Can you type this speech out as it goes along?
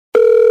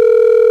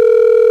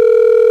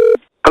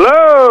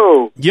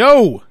Yo.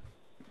 Yo.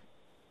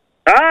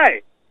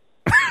 Hi.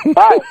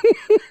 Hi.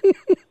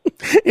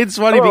 It's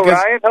funny Hello,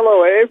 because Ryan.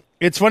 Hello, Abe.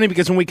 it's funny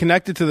because when we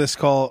connected to this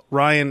call,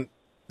 Ryan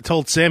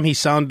told Sam he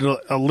sounded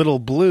a little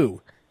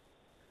blue,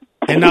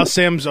 and now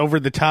Sam's over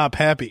the top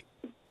happy.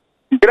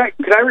 Can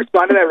I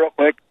respond to that real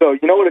quick? So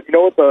you know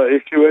what the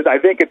issue is? I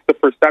think it's the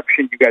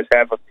perception you guys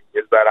have of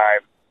me is that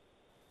I'm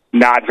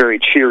not very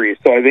cheery.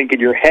 So I think in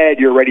your head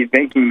you're already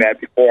thinking that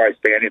before I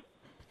say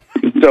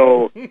anything.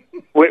 So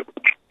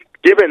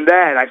given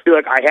that, I feel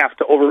like I have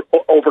to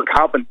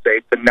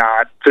overcompensate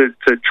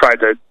to try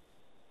to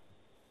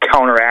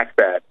counteract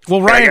that.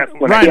 Well, Ryan,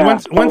 when's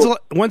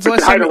the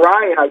last time?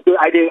 Ryan,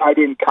 I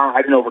didn't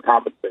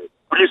overcompensate.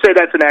 Would you say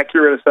that's an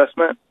accurate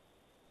assessment?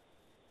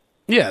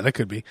 Yeah, that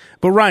could be.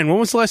 But Ryan, when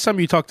was the last time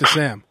you talked to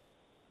Sam?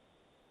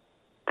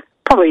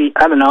 Probably,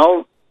 I don't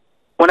know,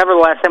 whenever the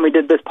last time we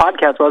did this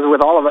podcast was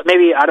with all of it.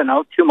 Maybe, I don't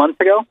know, 2 months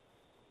ago.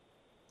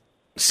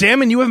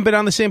 Sam and you haven't been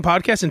on the same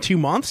podcast in 2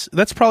 months?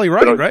 That's probably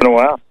right, right? It's been a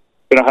while.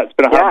 It's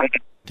been a hot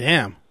minute.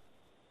 Damn.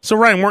 So,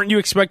 Ryan, weren't you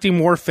expecting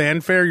more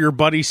fanfare? Your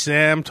buddy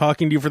Sam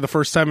talking to you for the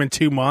first time in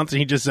 2 months, and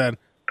he just said,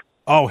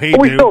 oh, hey,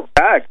 We dude. still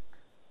text.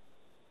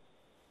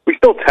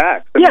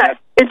 Yeah,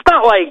 it's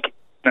not like...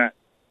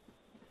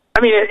 I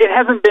mean, it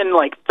hasn't been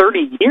like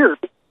 30 years.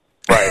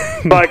 Right.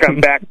 It's not like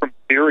I'm back from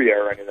Syria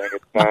or anything.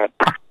 It's not.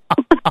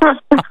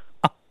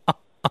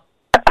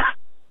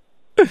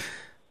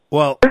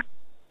 Well,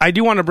 I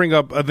do want to bring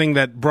up a thing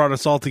that brought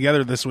us all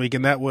together this week,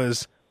 and that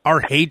was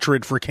our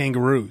hatred for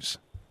kangaroos.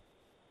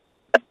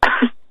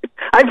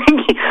 I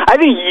think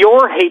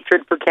your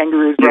hatred for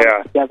kangaroos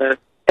brought us together,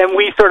 and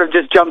we sort of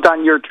just jumped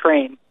on your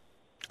train.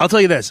 I'll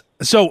tell you this.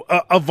 So,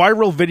 a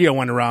viral video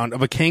went around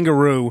of a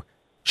kangaroo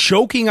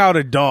choking out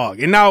a dog.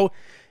 And now,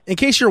 in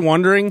case you're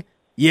wondering,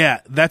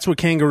 yeah, that's what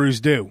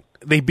kangaroos do.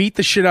 They beat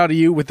the shit out of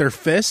you with their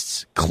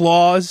fists,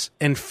 claws,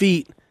 and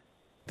feet.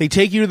 They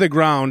take you to the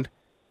ground,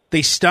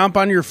 they stomp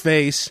on your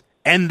face,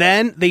 and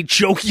then they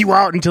choke you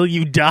out until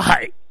you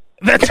die.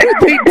 That's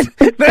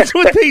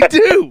what they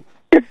do.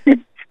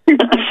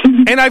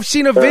 And I've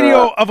seen a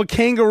video of a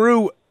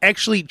kangaroo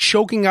actually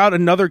choking out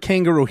another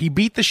kangaroo. He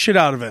beat the shit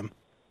out of him.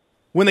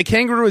 When the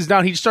kangaroo is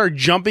down, he started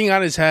jumping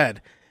on his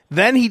head.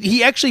 Then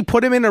he actually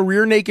put him in a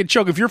rear naked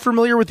choke. If you're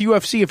familiar with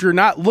UFC, if you're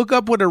not, look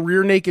up what a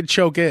rear naked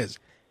choke is.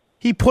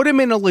 He put him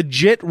in a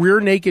legit rear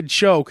naked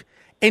choke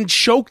and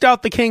choked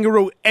out the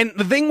kangaroo. And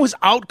the thing was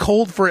out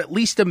cold for at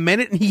least a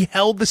minute, and he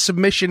held the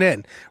submission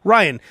in.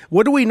 Ryan,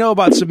 what do we know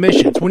about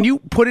submissions? When you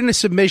put in a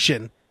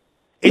submission,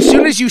 as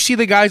soon as you see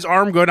the guy's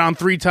arm go down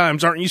 3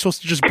 times, aren't you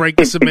supposed to just break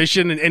the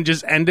submission and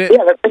just end it?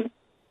 Yeah,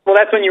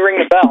 that's when you ring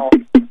the bell.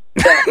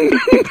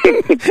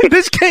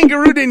 This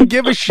kangaroo didn't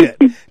give a shit.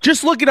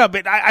 Just look it up.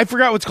 I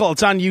forgot what it's called.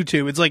 It's on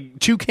YouTube. It's like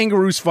 2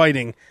 kangaroos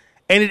fighting,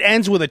 and it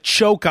ends with a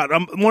chokeout.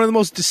 One of the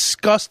most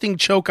disgusting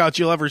chokeouts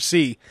you'll ever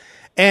see.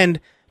 And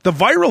the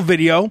viral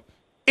video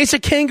is a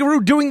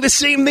kangaroo doing the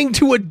same thing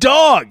to a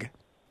dog,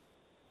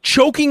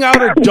 choking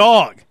out a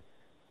dog.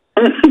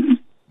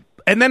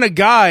 And then a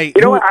guy.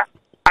 You know what?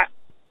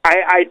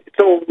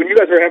 So when you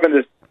guys were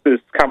having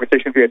this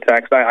conversation via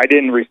text, I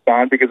didn't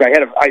respond because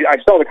I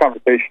saw the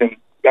conversation.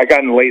 I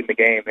got in late in the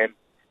game, and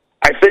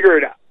I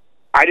figured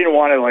I didn't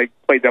want to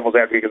play devil's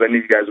advocate because I knew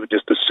you guys would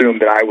just assume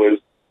that I was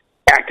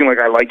acting like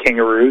I like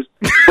kangaroos.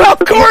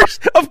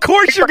 Of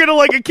course, you're gonna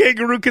like a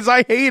kangaroo because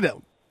I hate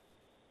him.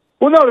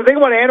 Well, no, the thing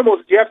about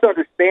animals is you have to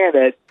understand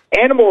that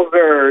animals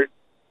are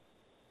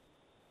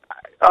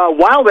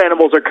wild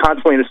animals are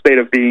constantly in a state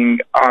of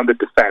being on the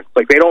defense.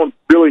 Like they don't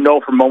really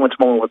know from moment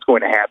to moment what's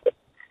going to happen,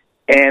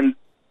 and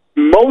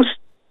most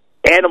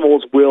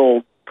animals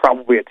will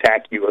probably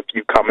attack you if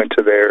you come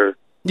into their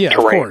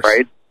terrain,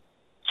 right?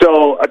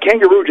 So a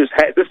kangaroo this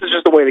is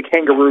just the way the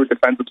kangaroo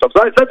defends themselves.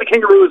 It's not the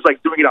kangaroo is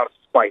doing it out of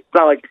spite. It's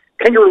not like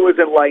kangaroo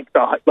isn't like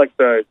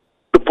the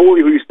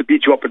bully who used to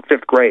beat you up in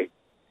 5th grade.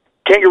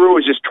 Kangaroo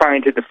is just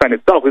trying to defend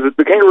itself because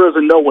the kangaroo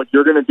doesn't know what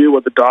you're going to do,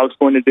 what the dog's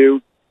going to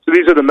do. So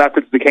these are the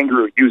methods the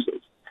kangaroo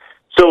uses.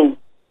 So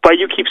by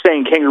you keep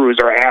saying kangaroos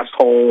are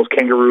assholes,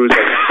 kangaroos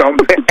are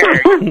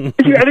scumbags.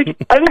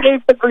 I think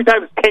Abe said 3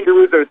 times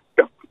kangaroos are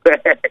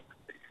scumbags.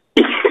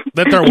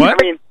 That they're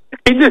what? I mean,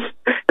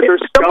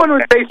 someone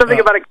would say something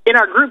about in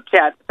our group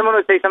chat. Someone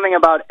would say something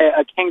about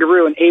a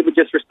kangaroo, and Abe would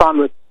just respond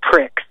with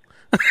pricks.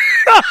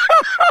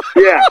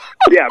 yeah,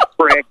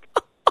 prick.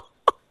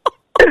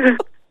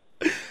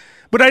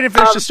 But I didn't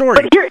finish the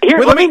story.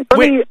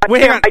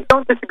 Wait, hang on. I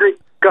don't disagree.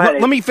 Go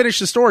ahead. Let me finish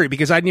the story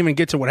because I didn't even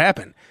get to what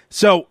happened.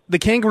 So the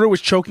kangaroo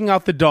was choking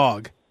out the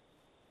dog,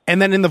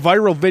 and then in the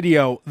viral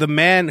video, the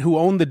man who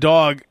owned the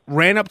dog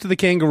ran up to the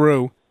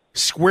kangaroo,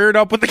 squared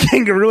up with the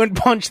kangaroo, and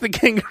punched the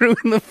kangaroo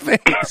in the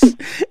face.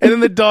 And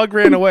then the dog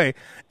ran away.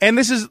 And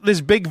this is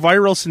this big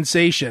viral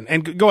sensation.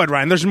 And go ahead,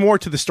 Ryan. There's more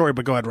to the story,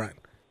 but go ahead, Ryan.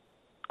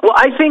 Well,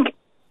 I think,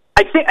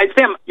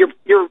 Sam,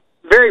 you're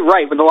very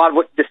right with a lot of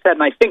what you just said.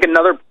 And I think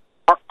another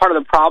part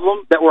of the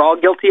problem that we're all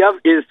guilty of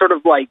is sort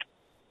of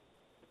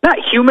not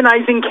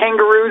humanizing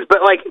kangaroos, but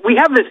we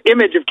have this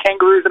image of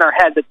kangaroos in our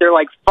head that they're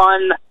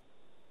fun.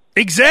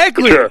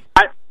 Exactly. Sure.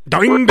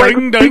 Ding,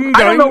 ding, ding,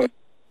 ding.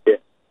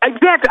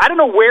 exactly. I don't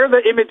know where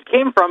the image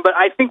came from, but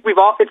I think we've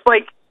all. It's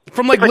like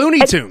from like Looney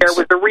Tunes. There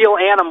was a real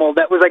animal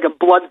that was like a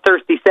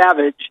bloodthirsty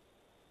savage.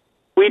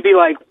 We'd be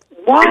like,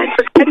 "What?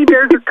 The teddy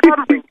bears are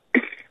cuddling."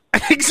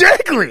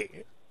 Exactly.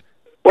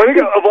 Well, I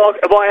think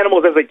of all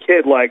animals as a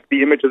kid, like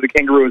the image of the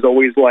kangaroo is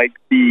always like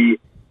the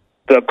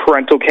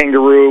parental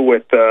kangaroo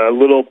with the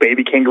little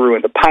baby kangaroo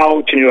in the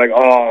pouch, and you're like,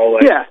 oh,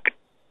 like, yeah.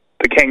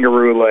 The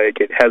kangaroo, like,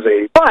 it has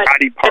a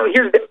body part. And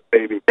here's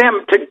baby.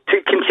 Sam, to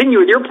continue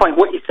with your point,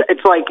 what you said,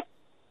 it's like,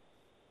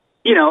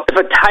 you know, if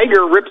a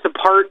tiger rips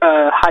apart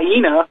a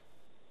hyena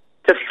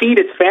to feed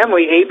its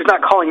family, Abe's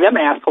not calling them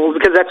assholes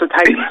because that's what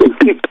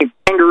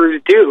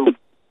kangaroos do.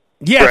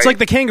 Yeah, right. It's like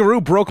the kangaroo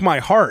broke my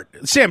heart.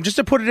 Sam, just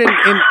to put it in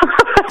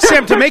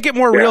Sam, to make it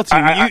more real to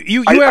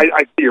you,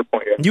 I see your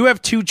point. Yeah. You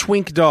have two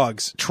twink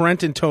dogs,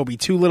 Trent and Toby,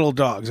 two little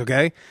dogs,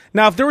 okay?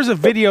 Now, if there was a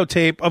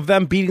videotape of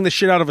them beating the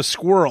shit out of a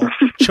squirrel,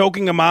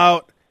 choking him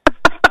out,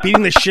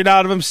 beating the shit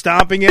out of him,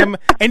 stomping him,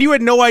 and you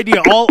had no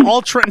idea,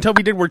 all Trent and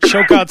Toby did were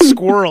choke out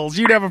squirrels,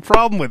 you'd have a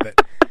problem with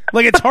it.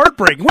 Like, it's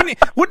heartbreaking.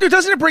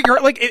 Doesn't it break your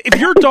heart? Like,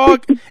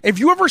 if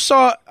you ever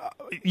saw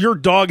your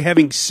dog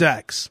having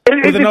sex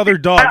with another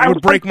dog, it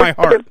would break my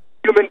heart.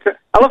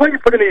 I love how you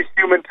put in these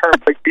human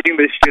terms, like beating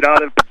the shit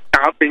out of it,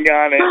 stomping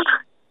on it.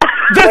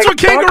 That's what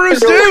kangaroos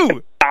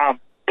do!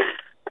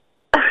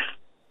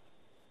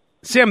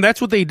 Sam, that's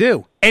what they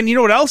do. And you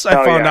know what else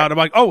I found out? I'm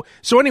like,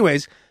 so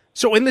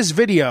in this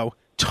video,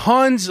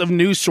 tons of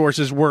news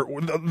sources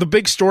the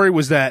big story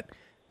was that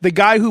the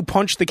guy who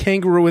punched the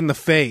kangaroo in the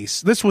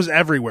face, this was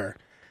everywhere,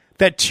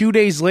 that 2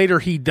 days later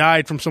he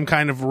died from some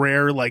kind of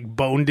rare, like,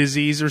 bone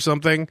disease or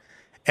something,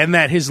 and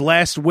that his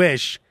last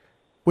wish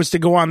was to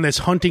go on this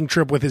hunting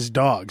trip with his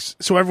dogs.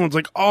 So everyone's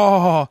like,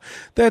 oh,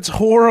 that's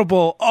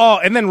horrible. Oh,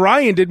 and then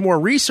Ryan did more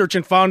research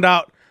and found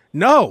out,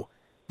 no,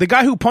 the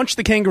guy who punched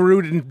the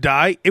kangaroo didn't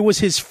die. It was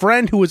his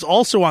friend who was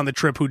also on the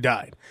trip who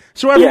died.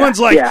 So everyone's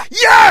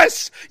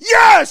yes!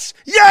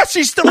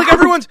 He's still like,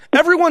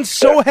 everyone's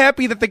so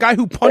happy that the guy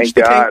who punched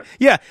the kangaroo.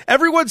 Yeah,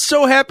 everyone's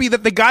so happy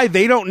that the guy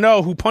they don't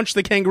know who punched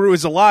the kangaroo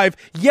is alive,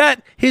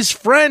 yet his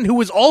friend who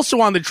was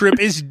also on the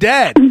trip is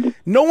dead.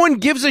 No one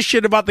gives a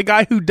shit about the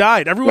guy who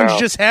died. Everyone's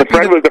just happy.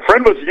 The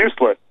friend was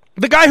useless.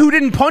 The guy who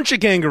didn't punch a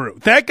kangaroo,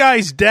 that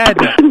guy's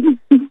dead now.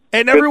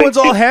 And everyone's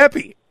all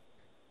happy.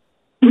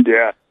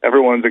 Yeah,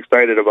 everyone's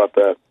excited about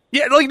that.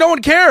 Yeah, like no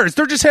one cares.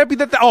 They're just happy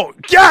that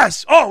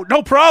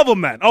no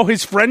problem, man. Oh,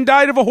 his friend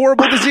died of a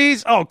horrible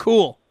disease? Oh,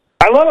 cool.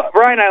 I love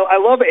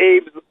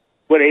Abe's,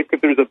 when Abe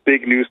considers a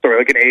big news story,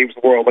 like in Abe's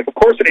World. Like, of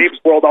course, in Abe's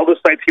World, all the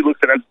sites he looks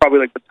at, that's probably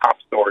like the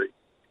top story.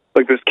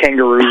 Like this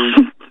kangaroo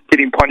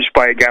getting punched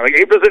by a guy. Like,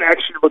 Abe doesn't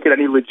actually look at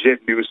any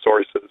legit news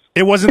sources.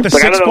 It wasn't the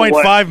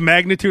 6.5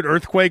 magnitude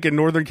earthquake in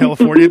Northern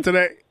California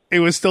today. It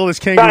was still this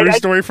kangaroo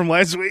story from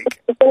last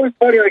week. It's always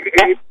funny,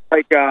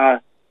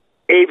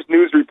 Abe's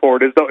news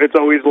report is it's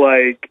always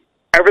like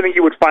everything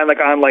you would find like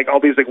on like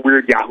all these like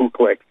weird Yahoo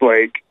clicks.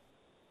 Like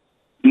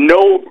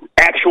no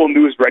actual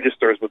news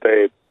registers with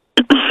Abe.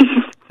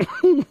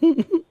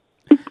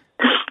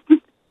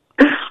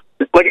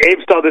 Like Abe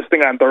saw this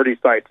thing on 30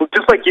 sites,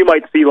 just like you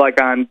might see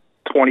like on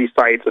 20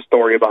 sites a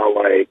story about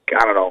like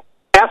I don't know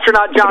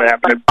astronaut John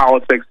happened in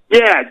politics.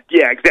 Yeah,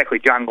 exactly,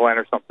 John Glenn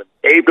or something.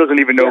 Abe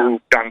doesn't even know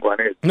who John Glenn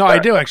is. No, I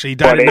do actually. He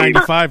died in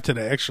 95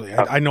 today. Actually,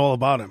 I know all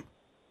about him.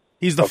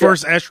 He's the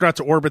first astronaut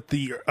to orbit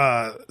the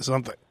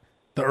the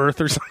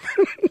Earth or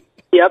something.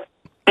 Yep,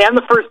 and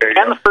the first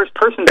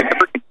person to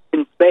ever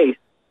in space.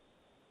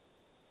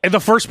 And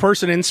the first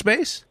person in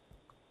space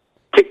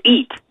to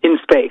eat in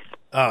space.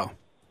 Oh,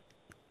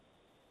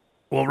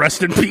 well,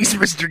 rest in peace,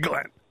 Mr.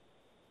 Glenn.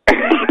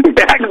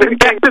 back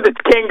to this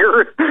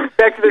kangaroo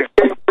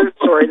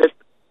story.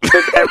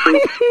 That's every.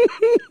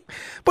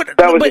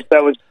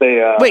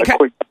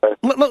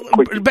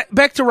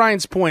 Back to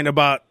Ryan's point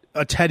about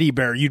a teddy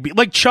bear. You'd be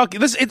like Chucky.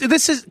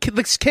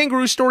 This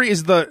kangaroo story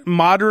is the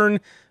modern,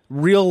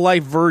 real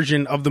life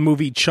version of the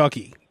movie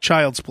Chucky,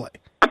 Child's Play.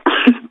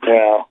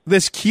 Yeah.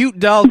 This cute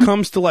doll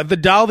comes to life. The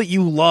doll that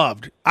you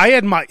loved.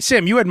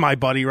 Sam, you had My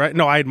Buddy, right?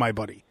 No, I had My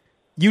Buddy.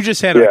 You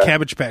just had a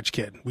Cabbage Patch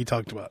Kid. We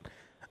talked about.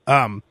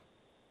 So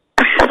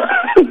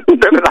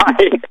did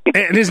I.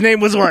 And his name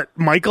was what?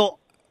 Michael.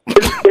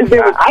 His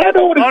name was, I don't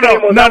know what his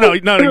name was.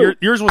 No.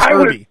 Yours was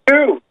Herbie.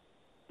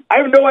 I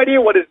have no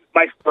idea what is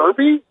my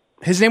Furby.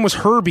 His name was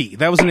Herbie.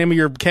 That was the name of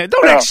your cat.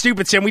 Don't act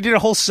stupid, Sam. We did a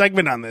whole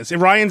segment on this.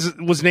 And Ryan's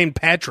was named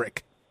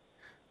Patrick.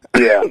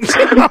 Yeah.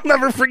 I'll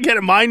never forget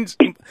it.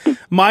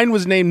 Mine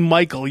was named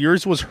Michael.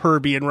 Yours was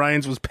Herbie, and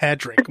Ryan's was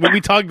Patrick.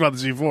 We talked about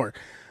this before.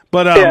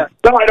 But no,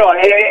 I know.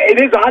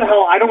 It is odd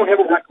how I don't have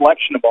a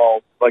recollection of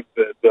all like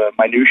the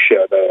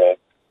minutia,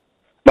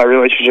 my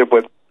relationship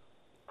with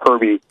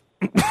Herbie.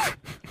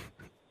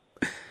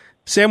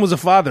 Sam was a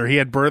father. He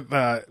had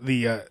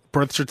the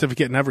birth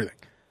certificate and everything.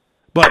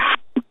 But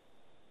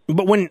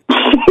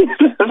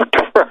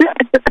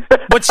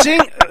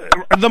seeing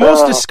the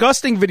most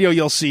disgusting video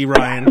you'll see,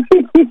 Ryan,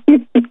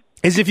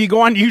 is if you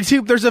go on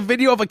YouTube, there's a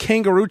video of a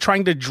kangaroo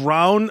trying to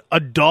drown a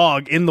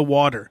dog in the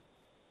water.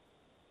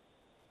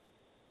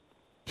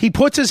 He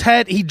puts his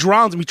head, he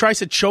drowns him. He tries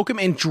to choke him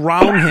and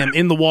drown him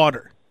in the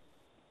water.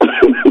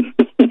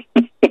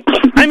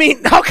 I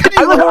mean, how could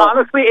you? Abe,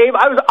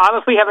 I was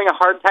honestly having a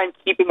hard time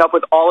keeping up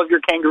with all of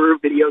your kangaroo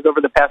videos over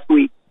the past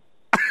week.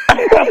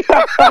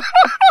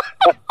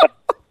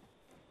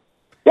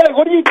 Yeah,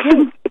 what do you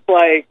do?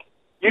 Like,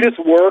 you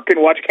just work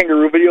and watch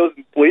kangaroo videos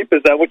and sleep?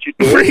 Is that what you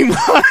do? Pretty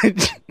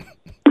much.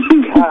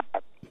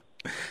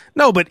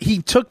 No, but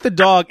he took the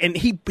dog and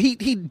he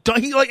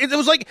like, it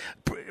was like,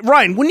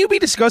 Ryan, wouldn't you be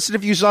disgusted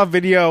if you saw a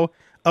video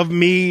of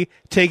me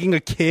taking a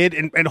kid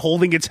and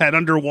holding its head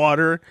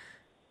underwater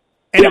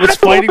and it was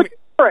fighting me?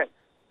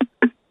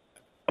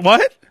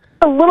 What?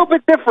 A little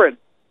bit different.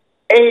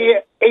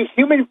 A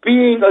human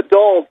being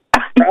adult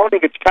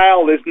drowning a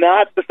child is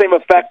not the same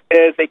effect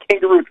as a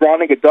kangaroo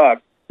drowning a dog.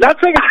 Not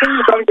saying a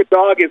kangaroo drowning a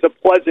dog is a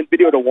pleasant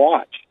video to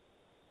watch.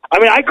 I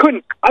mean, I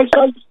couldn't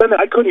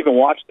even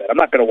watch that. I'm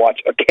not going to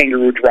watch a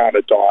kangaroo drown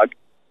a dog.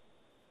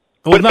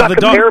 Well, no, the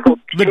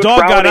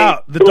dog got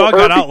out. The dog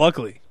got out,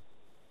 luckily.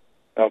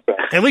 Okay.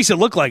 At least it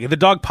looked like it. The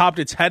dog popped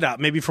its head out,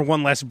 maybe for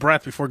one last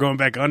breath before going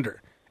back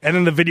under. And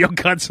then the video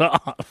cuts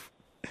off.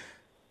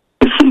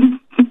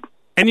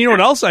 And you know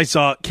what else I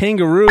saw?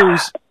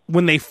 Kangaroos,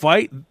 when they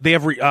fight, they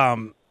have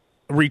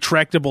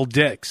retractable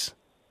dicks.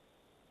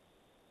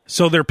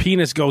 So their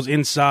penis goes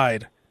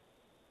inside.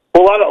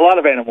 Well, a lot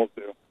of animals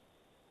do.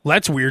 Well,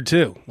 that's weird,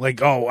 too.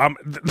 Like,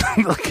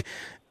 like,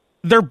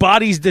 their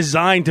body's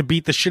designed to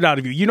beat the shit out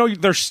of you. You know,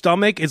 their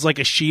stomach is like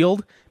a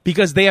shield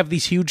because they have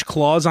these huge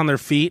claws on their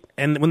feet,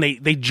 and when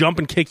they jump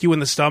and kick you in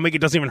the stomach, it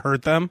doesn't even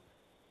hurt them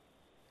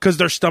because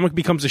their stomach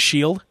becomes a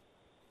shield.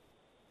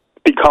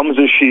 Becomes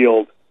a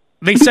shield.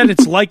 They said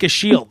it's like a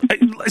shield.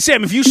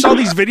 Sam, if you saw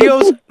these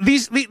videos,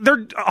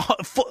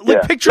 they're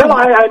picture. No,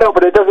 I know,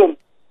 but it doesn't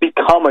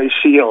become a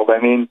shield. I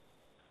mean,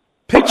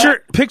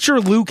 picture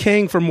Liu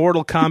Kang from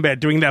Mortal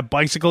Kombat doing that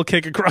bicycle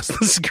kick across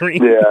the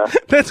screen. Yeah,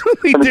 that's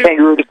what they and do. The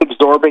kangaroo just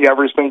absorbing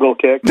every single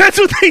kick. That's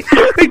what they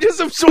do. They just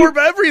absorb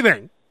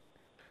everything.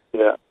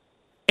 Yeah.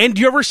 And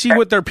do you ever see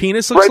what their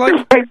penis looks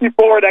like? Right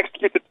before it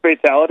executes its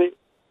fatality.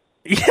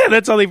 Yeah,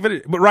 that's how they fit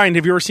it. But Ryan,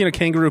 have you ever seen a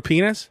kangaroo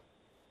penis?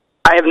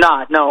 I have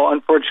not. No,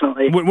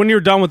 unfortunately. When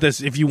you're done with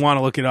this, if you want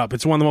to look it up,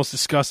 it's one of the most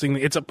disgusting.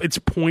 It's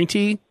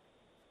pointy.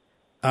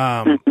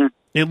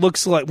 It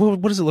looks like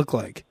what does it look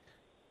like?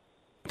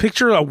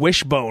 Picture a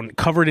wishbone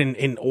covered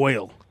in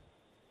oil.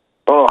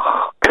 Oh,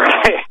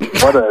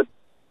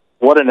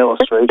 what an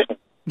illustration!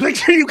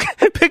 Picture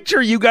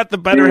you got the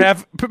better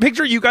half.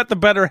 Picture you got the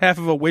better half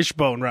of a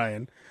wishbone,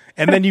 Ryan,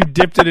 and then you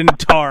dipped it in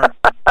tar.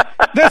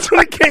 That's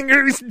what a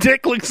kangaroo's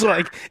dick looks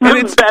like. And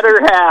it's better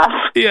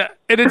half. Yeah,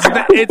 and it's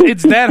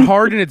that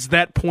hard and it's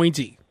that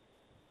pointy.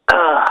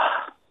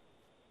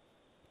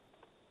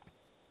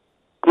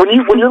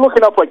 When you're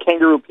looking up like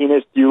kangaroo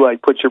penis, do you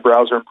like put your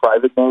browser in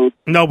private mode?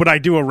 No, but I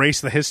do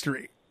erase the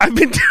history. I've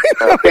been doing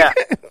that. Yeah.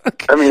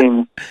 Okay. I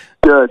mean,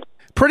 good.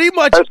 Pretty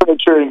much. I just want to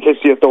make sure in case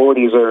the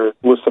authorities are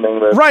listening.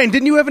 Ryan,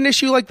 didn't you have an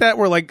issue like that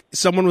where like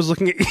someone was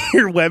looking at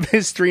your web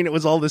history and it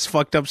was all this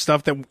fucked up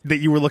stuff that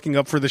you were looking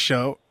up for the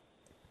show?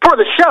 For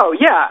the show,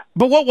 yeah.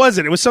 But what was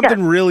it? It was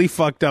something really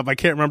fucked up. I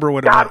can't remember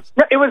what it was.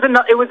 No, it was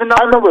another.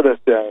 I remember this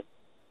day.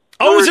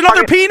 Oh, it was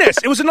another penis.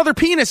 It was another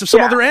penis of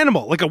some other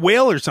animal, like a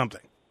whale or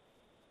something.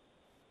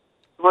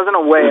 It wasn't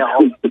a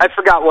whale. I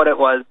forgot what it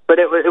was, but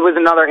it was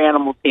another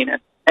animal penis,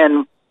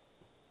 and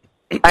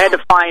I had to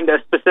find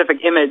a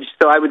specific image.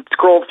 So I would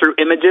scroll through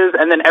images,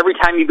 and then every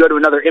time you go to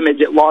another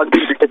image, it logs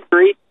into your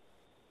history.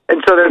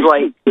 And so there's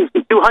like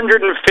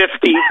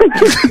 250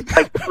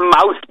 like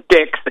mouse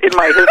dicks in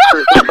my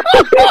history.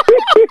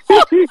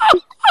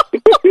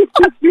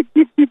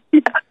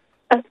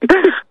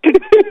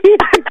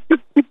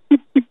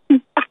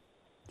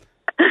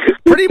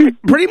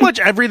 Pretty much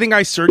everything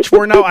I search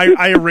for now,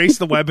 I erase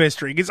the web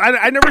history because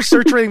I never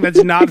search for anything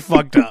that's not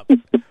fucked up.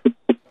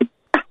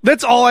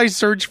 That's all I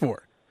search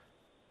for.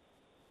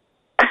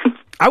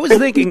 I was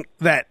thinking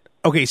that,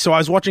 okay, so I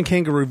was watching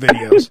kangaroo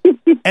videos,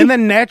 and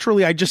then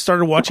naturally I just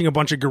started watching a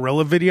bunch of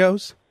gorilla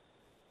videos,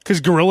 because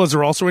gorillas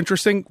are also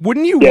interesting.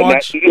 Wouldn't you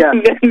watch...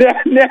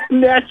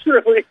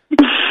 Naturally.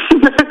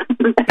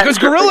 Because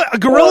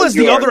gorilla is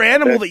the other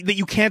animal that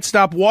you can't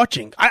stop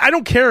watching. I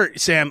don't care,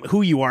 Sam,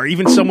 who you are,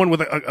 even someone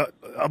with a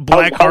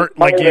black heart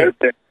like you.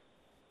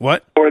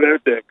 What? How are their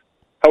dicks?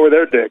 How are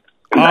their dicks?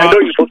 I know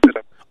you looked at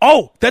them.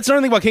 Oh, that's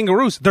another thing about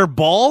kangaroos. Their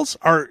balls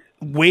are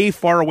way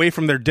far away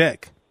from their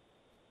dick.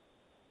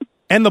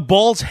 And the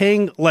balls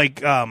hang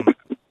like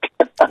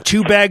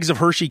 2 bags of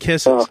Hershey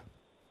Kisses.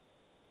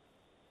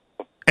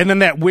 And then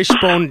that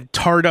wishbone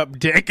tarred up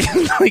dick,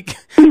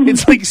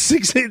 it's like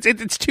 6.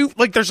 It's too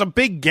like there's a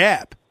big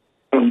gap.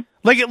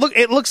 Like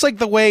it looks like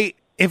the way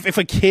if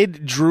a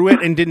kid drew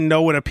it and didn't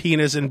know what a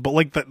penis and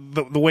like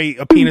the way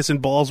a penis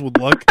and balls would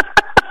look.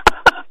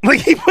 Like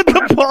he put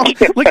the ball.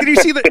 Like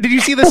did you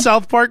see the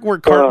South Park where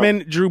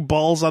Cartman drew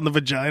balls on the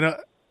vagina?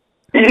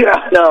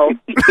 Yeah, no.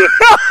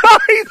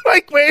 He's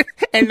like, wait,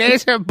 and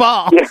there's her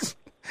balls. Yeah.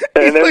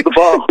 And there's the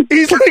ball.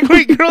 He's like,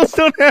 wait, girls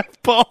don't have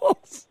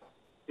balls.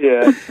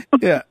 Yeah.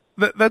 Yeah.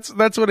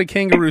 That's what a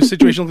kangaroo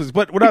situation looks like.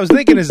 But what I was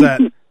thinking is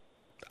that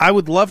I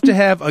would love to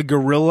have a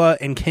gorilla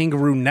and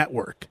kangaroo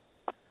network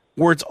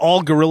where it's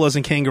all gorillas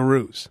and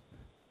kangaroos.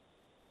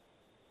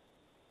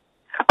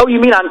 Oh, you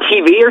mean on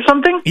TV or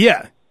something?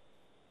 Yeah.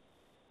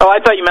 Oh, I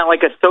thought you meant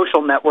like a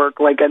social network,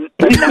 like a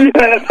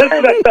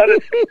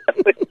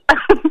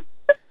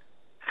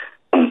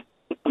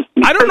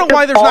I don't know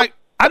why there's not.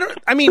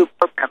 I mean,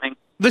 programming.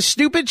 The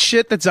stupid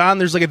shit that's on.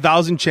 There's like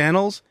 1,000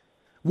 channels.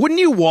 Wouldn't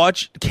you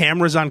watch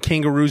cameras on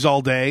kangaroos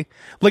all day?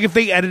 Like if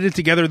they edited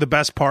together the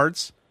best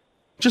parts,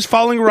 just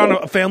following around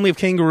a family of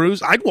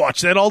kangaroos. I'd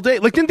watch that all day.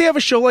 Like, didn't they have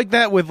a show like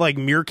that with like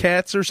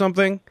meerkats or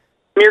something?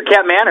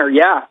 Meerkat Manor,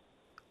 yeah.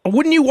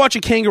 Wouldn't you watch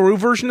a kangaroo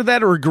version of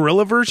that or a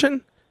gorilla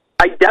version?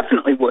 I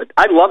definitely would.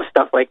 I love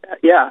stuff like that.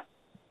 Yeah.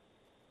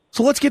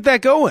 So let's get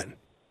that going.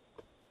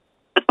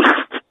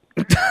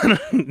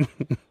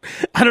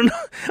 I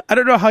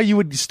don't know how you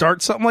would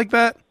start something like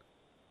that.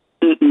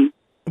 Mm-mm.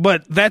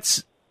 But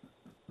that's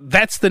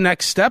the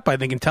next step, I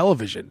think, in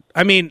television.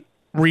 I mean,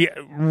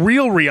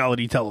 real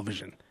reality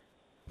television.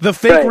 The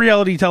fake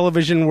reality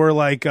television where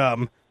like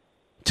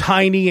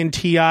Tiny and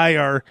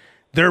T.I.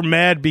 they're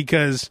mad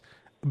because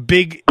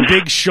Big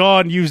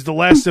Sean used the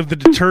last of the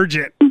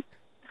detergent.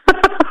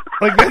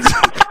 Like that's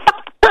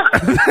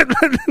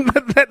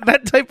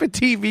that type of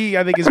TV,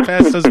 I think, is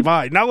passed us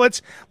by. Now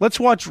let's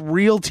watch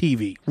real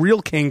TV,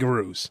 real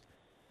kangaroos,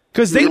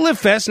 because they live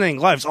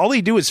fascinating lives. All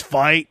they do is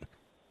fight,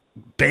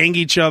 bang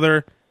each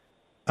other.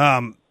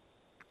 How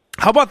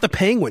about the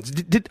penguins?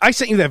 Did I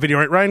sent you that video,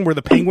 right, Ryan, where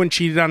the penguin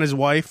cheated on his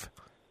wife,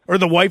 or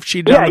the wife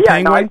cheated on the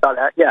penguin? Yeah, I saw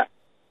that. Yeah.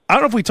 I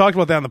don't know if we talked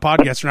about that on the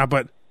podcast or not,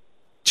 but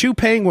 2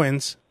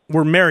 penguins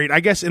were married. I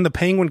guess in the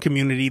penguin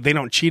community, they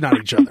don't cheat on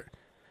each other.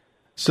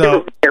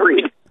 So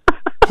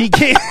he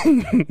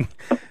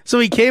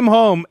came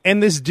home,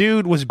 and this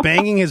dude was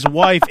banging his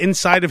wife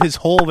inside of his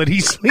hole that he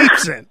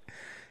sleeps in.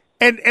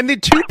 And the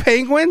 2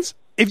 penguins,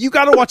 if you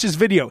got to watch this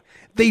video,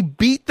 they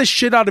beat the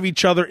shit out of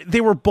each other.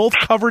 They were both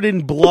covered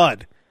in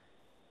blood.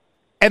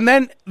 And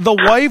then the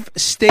wife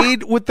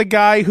stayed with the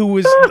guy who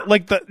was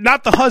like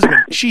not the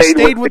husband. She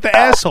stayed with the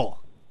asshole.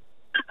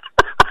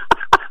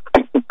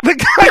 The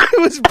guy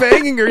who was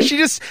banging her,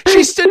 she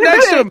stood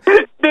next to him.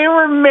 They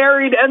were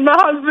married, and the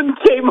husband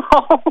came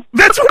home.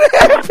 That's what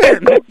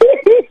happened.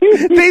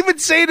 They even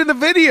say it in the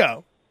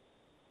video.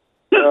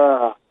 He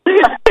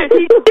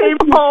came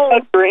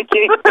home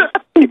drinking.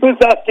 He was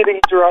out getting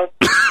drunk.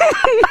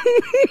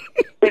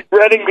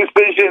 Regretting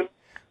decisions.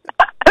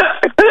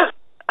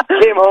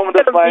 Came home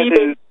to find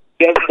his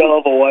death spell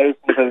of a wife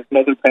with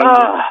another penguin.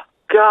 Oh,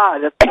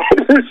 God.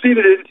 That's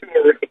proceeded into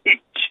a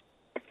rage.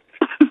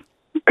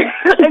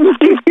 And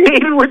she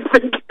stayed with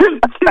the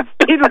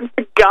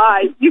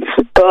guy.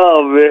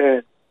 Oh,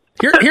 man.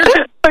 Here's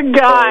the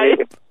guy.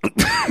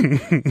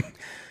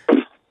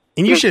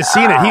 And you should have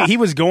seen it. He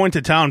was going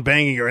to town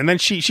banging her, and then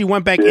she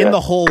went back in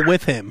the hole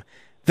with him.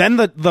 Then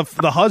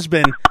the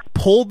husband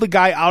pulled the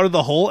guy out of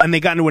the hole, and they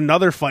got into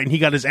another fight, and he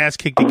got his ass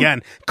kicked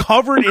again,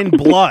 covered in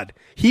blood.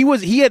 He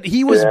was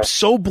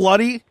so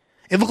bloody.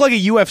 It looked like a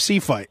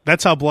UFC fight.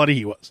 That's how bloody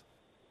he was.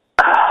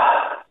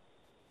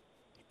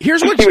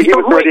 Here's what he was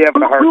already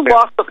having a heart Who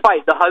lost the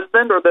fight? The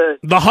husband or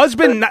the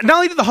husband? Not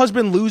only did the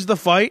husband lose the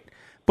fight,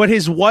 but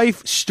his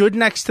wife stood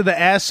next to the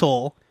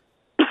asshole,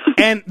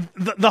 and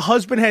the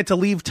husband had to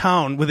leave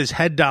town with his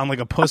head down like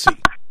a pussy.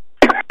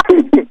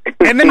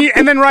 And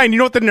then Ryan, you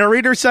know what the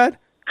narrator said?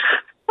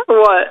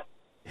 What?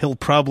 He'll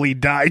probably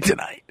die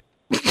tonight.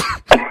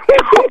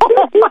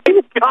 Oh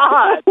my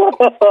God!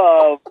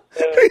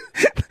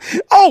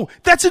 Oh,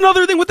 that's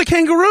another thing with the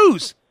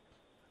kangaroos.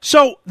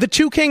 So the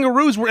 2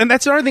 kangaroos were, and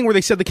that's another thing where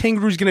they said the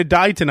kangaroo's going to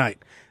die tonight.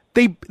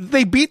 They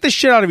beat the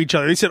shit out of each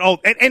other. They said, oh,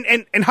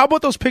 and how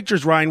about those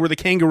pictures, Ryan, where the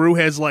kangaroo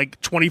has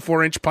like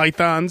 24-inch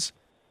pythons?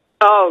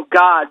 Oh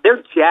God,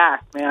 they're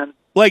jacked, man.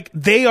 Like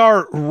they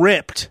are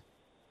ripped.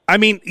 I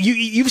mean,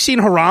 you've seen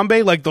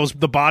Harambe, like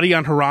the body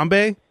on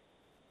Harambe.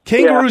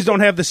 Kangaroos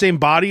don't have the same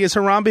body as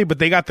Harambe, but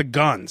they got the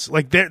guns.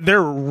 Like they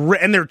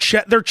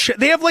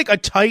have like a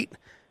tight.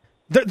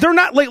 They're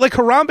not like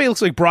Harambe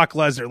looks like Brock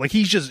Lesnar. Like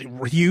he's just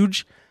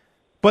huge.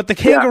 But the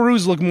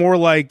kangaroos look more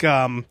like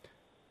a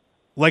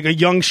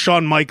young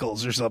Shawn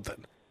Michaels or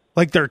something.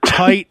 Like they're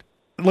tight.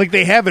 Like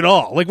they have it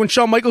all. Like when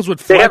Shawn Michaels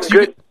would flex, they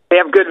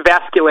have good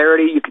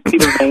vascularity. You can see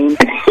their veins.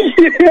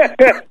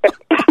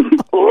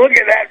 Look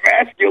at that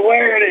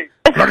vascularity.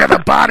 Look at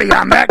the body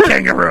on that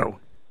kangaroo.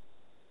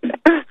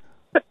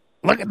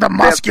 Look at the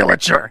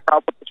musculature.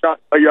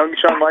 A young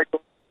Shawn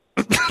Michaels.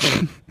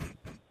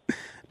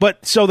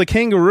 But so the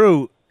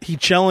kangaroo, he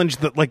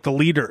challenged the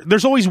leader.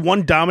 There's always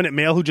one dominant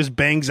male who just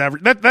bangs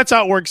that's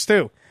how it works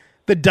too.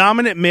 The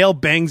dominant male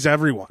bangs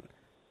everyone.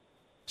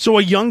 So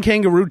a young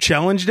kangaroo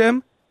challenged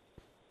him,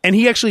 and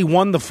he actually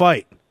won the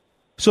fight.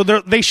 So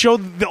they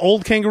showed the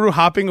old kangaroo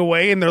hopping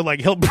away, and they're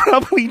like, he'll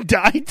probably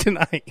die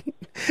tonight.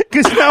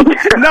 Because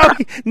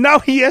now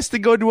he has to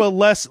go to a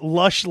less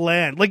lush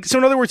land. Like, so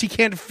in other words, he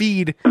can't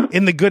feed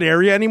in the good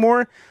area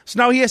anymore. So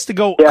now he has to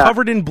go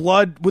covered in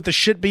blood with the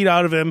shit beat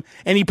out of him,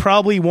 and he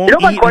probably won't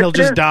eat, and he'll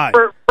just die.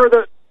 For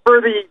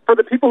for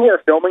the people who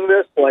are filming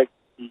this, like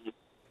the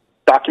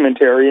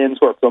documentarians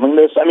who are filming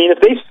this, I mean, if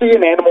they see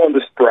an animal in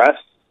distress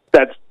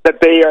that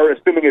they are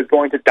assuming is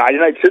going to die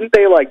tonight, shouldn't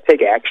they like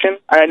take action?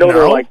 I know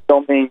they're like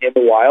filming in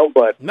the wild,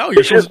 but no,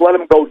 you should just let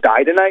them go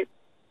die tonight.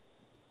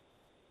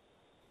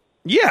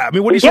 Yeah, I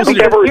mean, what are you supposed to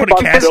do? Put a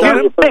cast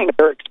on him?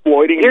 They're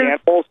exploiting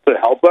animals to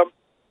help them.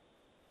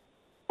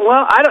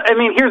 Well, I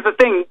mean, here's the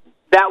thing: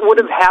 that would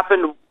have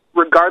happened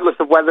regardless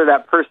of whether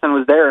that person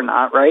was there or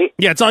not, right?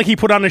 Yeah, it's not like he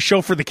put on a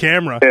show for the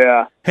camera.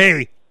 Yeah.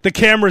 Hey, the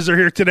cameras are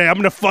here today. I'm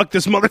going to fuck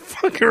this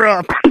motherfucker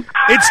up.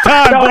 It's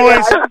time,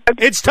 boys.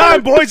 It's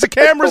time, boys. The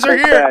cameras are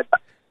here.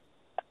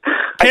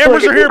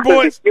 Cameras are here,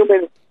 boys.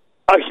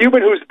 A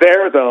human who's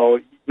there, though,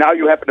 now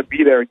you happen to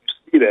be there and you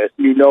see this,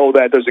 you know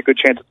that there's a good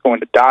chance it's going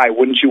to die.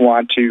 Wouldn't you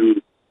want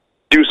to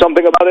do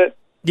something about it?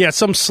 Yeah,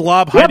 some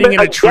slob hiding in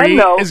a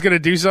tree is going to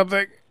do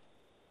something.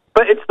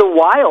 But it's the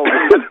wild.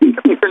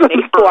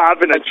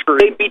 Slob in a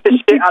tree. They beat the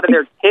shit out of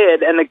their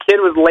kid, and the kid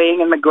was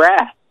laying in the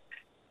grass.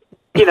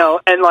 You know,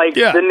 and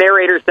the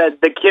narrator said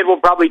the kid will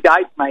probably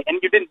die tonight, and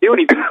you didn't do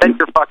anything. Then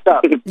you're fucked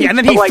up. Yeah, and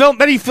then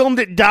he filmed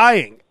it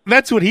dying.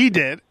 That's what he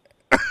did.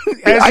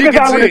 I guess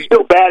I would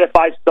feel bad if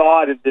I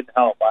saw it and didn't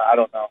help. I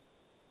don't know.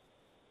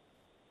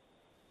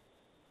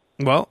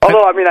 Well,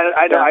 although I mean,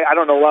 I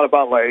don't know a lot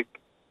about like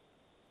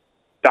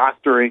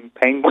doctoring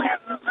penguins.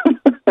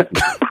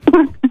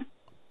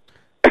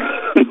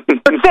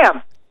 But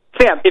Sam,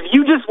 if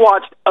you just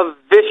watched a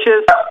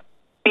vicious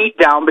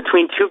beatdown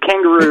between two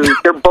kangaroos,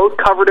 they're both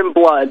covered in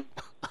blood,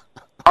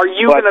 are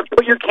you going to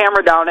put your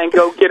camera down and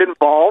go get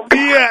involved?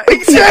 Yeah,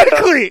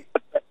 exactly.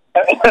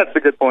 That's a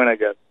good point, I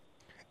guess.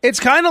 It's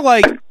kind of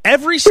like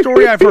every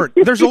story I've heard.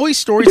 There's always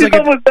stories like he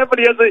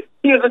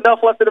has enough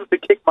left in him to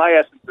kick my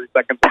ass in 3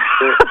 seconds.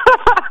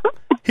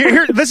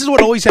 Here, this is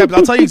what always happens.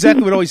 I'll tell you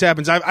exactly what always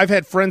happens. I've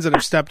had friends that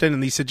have stepped in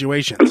these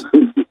situations.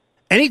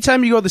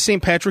 Anytime you go to the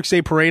St. Patrick's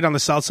Day parade on the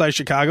south side of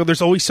Chicago,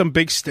 there's always some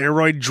big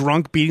steroid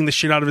drunk beating the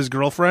shit out of his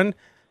girlfriend.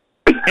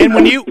 And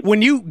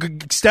when you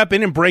step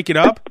in and break it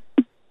up,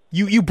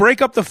 you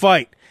break up the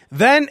fight.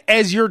 Then,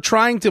 as you're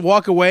trying to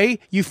walk away,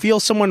 you feel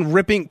someone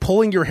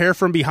pulling your hair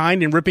from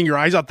behind and ripping your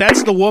eyes out.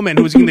 That's the woman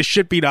who's getting the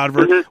shit beat out of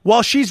her. Mm-hmm.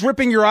 While she's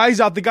ripping your eyes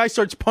out, the guy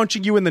starts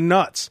punching you in the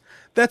nuts.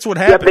 That's what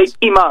happens. Yep,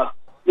 they team up.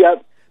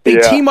 Yep. They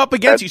team up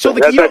against you. So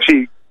that's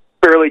actually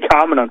fairly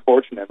common,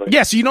 unfortunately.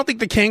 Yeah, so you don't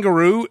think the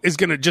kangaroo is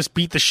going to just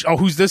beat the oh,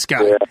 who's this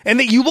guy? Yeah. And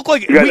then you look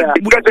like... You guys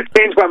have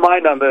changed my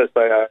mind on this.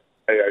 I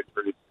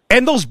agree.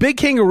 And those big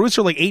kangaroos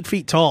are like 8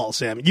 feet tall,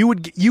 Sam. You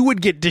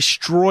would get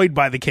destroyed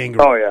by the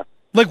kangaroo. Oh, yeah.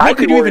 Like, what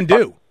could you even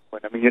do? I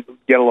mean,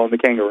 get alone the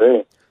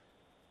kangaroo.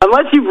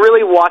 Unless you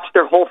really watched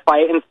their whole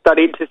fight and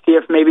studied to see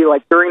if maybe,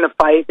 like, during the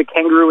fight, the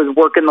kangaroo was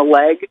working the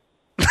leg.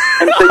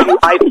 And so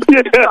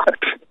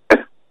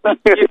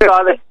you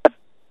saw that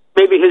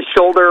maybe his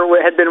shoulder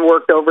had been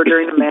worked over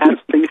during the match,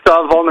 so you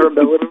saw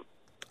vulnerability.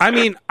 I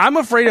mean, I'm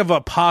afraid of a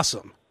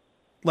possum.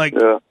 Like,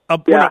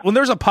 when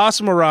there's a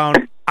possum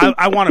around,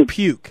 I want to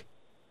puke.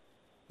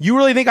 You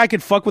really think I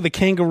could fuck with a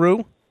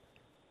kangaroo?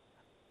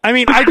 I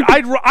mean,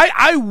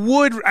 I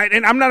would,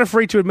 and I'm not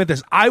afraid to admit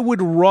this, I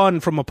would run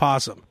from a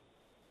possum.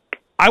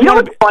 You know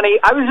what's funny?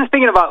 I was just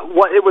thinking about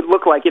what it would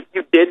look like if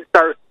you did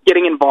start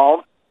getting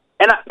involved.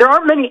 And there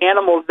aren't many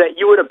animals that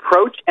you would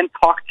approach and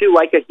talk to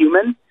like a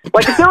human.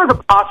 Like, if there was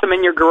a possum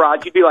in your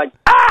garage, you'd be like,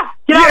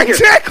 get out of here.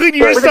 Exactly, and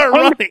you start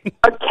running.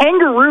 A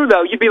kangaroo,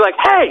 though, you'd be like,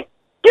 hey,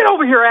 get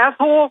over here,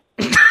 asshole.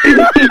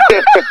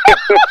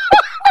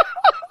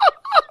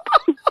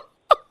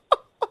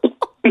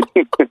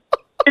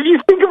 If you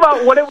think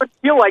about what it would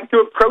feel like to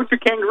approach a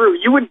kangaroo,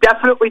 you would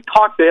definitely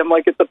talk to him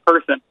like it's a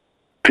person.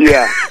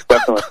 Yeah,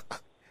 definitely.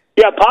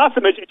 Yeah,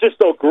 possum is just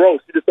so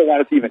gross. You just don't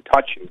want it to even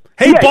touch you.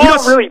 Hey, boss! You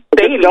don't really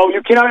say anything. No,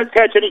 you cannot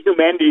attach any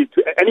humanity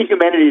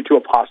to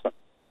a possum.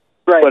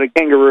 Right. But a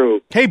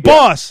kangaroo. Hey,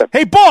 boss!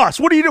 Hey, boss!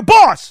 What do you do,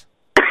 boss?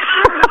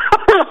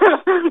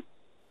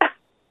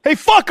 Hey,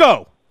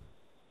 fucko!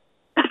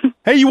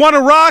 Hey, you want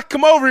to rock?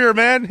 Come over here,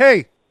 man.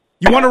 Hey,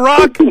 you want to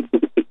rock?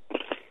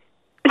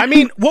 I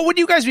mean, what would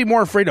you guys be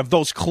more afraid of?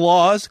 Those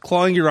claws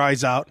clawing your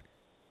eyes out?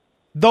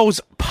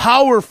 Those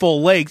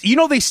powerful legs. You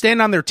know they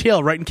stand on their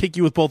tail, right, and kick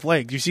you with both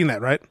legs. You've seen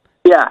that, right?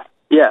 Yeah.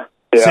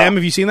 Sam,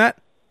 have you seen that?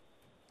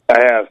 I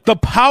have. The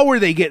power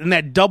they get in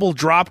that double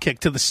drop kick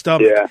to the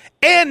stomach. Yeah.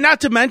 And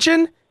not to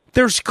mention,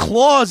 there's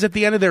claws at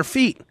the end of their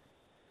feet.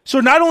 So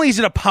not only is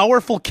it a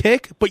powerful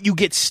kick, but you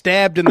get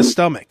stabbed in the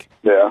stomach.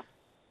 Yeah.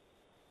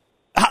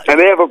 And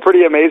they have a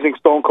pretty amazing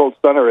Stone Cold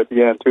Stunner at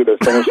the end, too.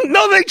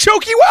 No, they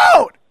choke you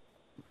out!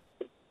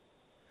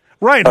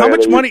 Ryan, how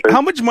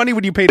much money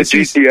would you pay to see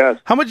GTS.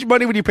 How much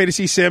money would you pay to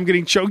see Sam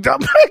getting choked out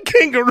by a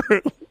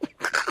kangaroo?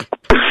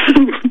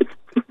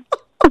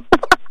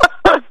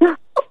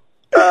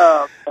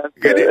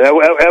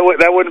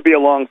 That wouldn't be a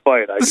long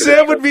fight.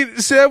 Sam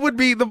would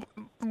be the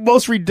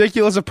most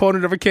ridiculous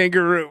opponent of a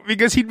kangaroo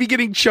because he'd be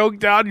getting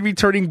choked out, he'd be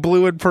turning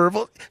blue and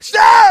purple.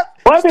 Stop!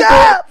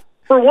 Stop!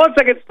 For one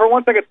second,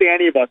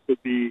 any of us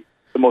would be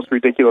the most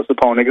ridiculous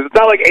opponent because it's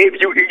not like Abe.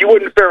 You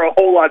wouldn't fare a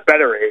whole lot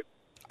better, Abe.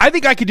 I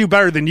think I could do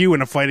better than you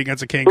in a fight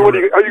against a So kangaroo. are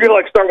you going to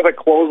like start with a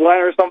clothesline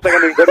or something? I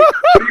mean, what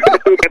are you going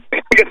to do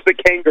against the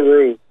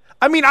kangaroo?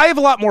 I mean, I have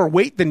a lot more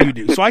weight than you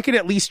do, so I could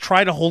at least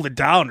try to hold it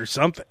down or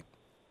something.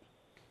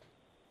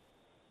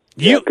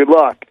 Good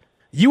luck.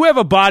 You have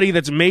a body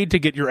that's made to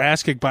get your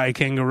ass kicked by a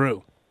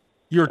kangaroo.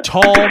 You're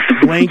tall,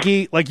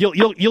 lanky. Like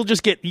you'll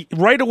just get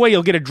right away.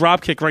 You'll get a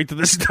drop kick right to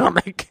the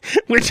stomach,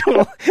 which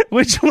will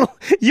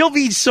you'll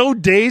be so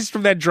dazed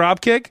from that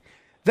drop kick.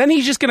 Then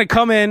he's just gonna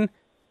come in,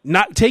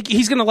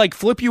 he's gonna like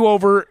flip you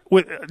over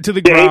to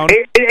the ground.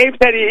 Abe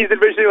said he's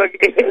envisioning like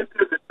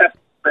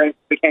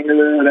the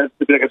kangaroo.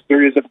 That's like a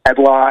series of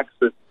headlocks.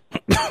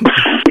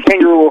 The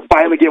kangaroo will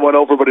finally get one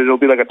over, but it'll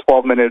be like a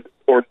 12-minute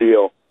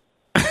ordeal.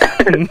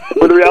 But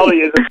the reality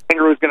is, the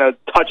kangaroo is going to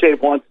touch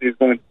Abe once, and he's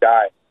going to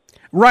die.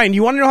 Ryan,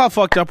 you want to know how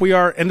fucked up we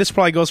are? And this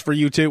probably goes for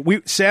you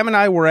too. Sam and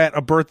I were at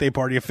a birthday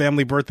party, a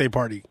family birthday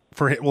party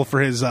for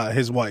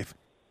his wife,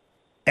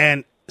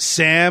 and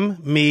Sam,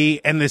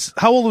 me, and this.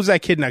 How old was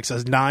that kid next to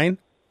us? 9,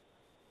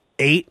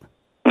 8?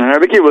 I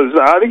think he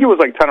was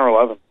like 10 or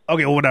 11.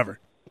 Okay, well, whatever,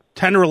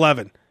 10 or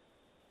 11.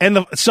 And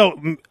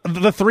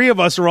the three of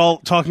us are all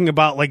talking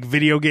about like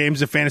video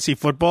games and fantasy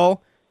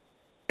football.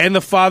 And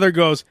the father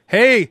goes,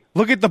 "Hey,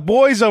 look at the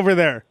boys over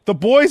there. The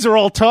boys are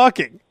all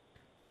talking."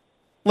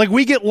 Like,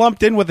 we get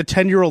lumped in with a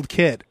 10-year-old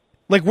kid.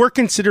 Like, we're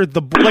considered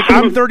like,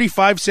 I'm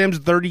 35, Sam's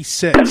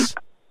 36.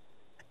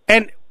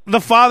 And the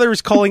father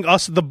is calling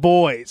us the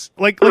boys.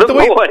 Like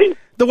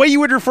the way you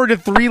would refer to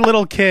 3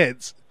 little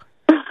kids.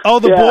 Oh,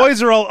 the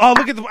boys are all,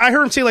 look at I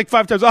heard him say like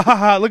 5 times,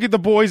 look at the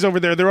boys over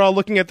there. They're all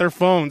looking at their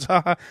phones.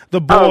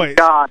 The boys.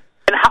 Oh, God.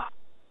 And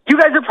you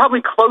guys are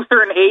probably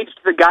closer in age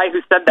to the guy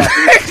who said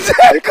that.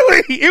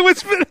 Exactly.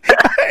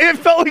 It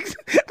felt like,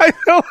 I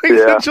felt like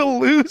such a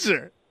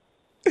loser.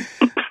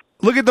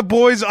 Look at the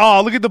boys.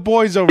 Oh, look at the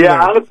boys over there.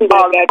 Yeah, honestly,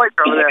 I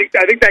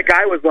think that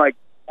guy was like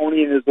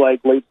only in his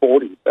like late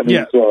 40s. I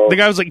mean, so, the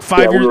guy was like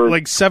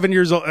 7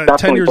 years old,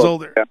 10 years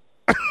older. Yeah.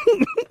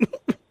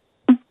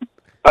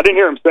 I didn't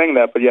hear him saying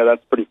that, but yeah,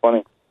 that's pretty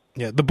funny.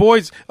 Yeah, the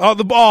boys.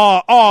 Look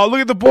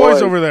at the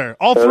boys over there.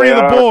 All there 3 of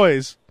the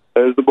boys.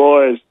 There's the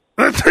boys.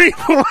 The 3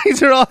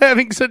 boys are all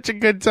having such a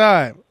good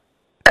time.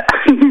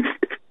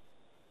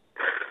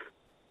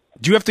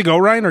 Do you have to go,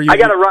 Ryan? Or you? I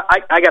gotta run.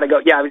 I gotta go.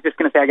 Yeah, I was just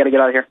gonna say I gotta get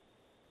out of here.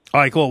 All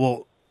right, cool.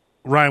 Well,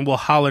 Ryan, we'll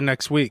holler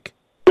next week.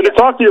 Good to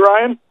talk to you,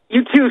 Ryan.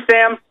 You too,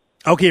 Sam.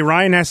 Okay,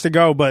 Ryan has to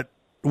go, but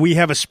we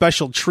have a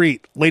special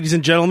treat. Ladies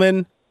and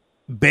gentlemen,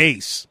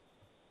 Bass.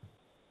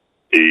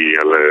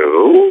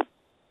 Hello?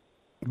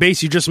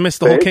 Bass, you just missed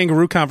the whole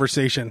kangaroo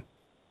conversation.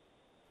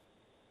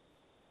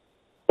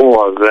 What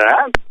was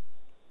that?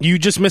 You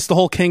just missed the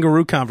whole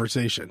kangaroo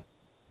conversation.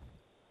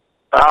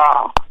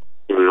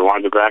 You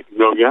rewind it back and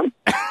go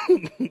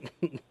again?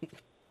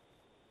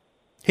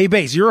 Hey,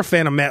 Bass, you're a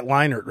fan of Matt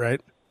Leinart, right?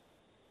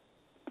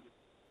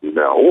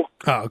 No.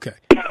 Oh, okay.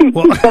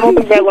 Well, I don't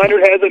think Matt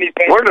Leinart has any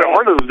fans. Where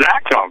does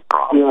that come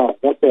from? Yeah,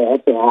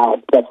 that's an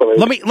odd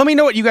speculation. let me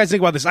know what you guys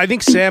think about this. I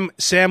think Sam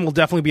will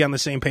definitely be on the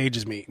same page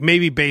as me.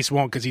 Maybe Bass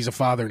won't because he's a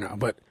father now.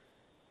 But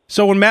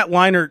so when Matt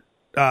Leinart,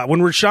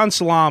 when Rashaan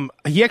Salam,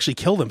 he actually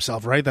killed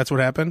himself, right? That's what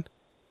happened.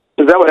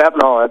 Is that what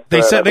happened? No,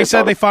 they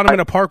said they found him in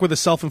a park with a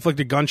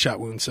self-inflicted gunshot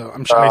wound. So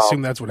I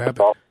assume that's what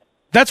happened.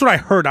 That's what I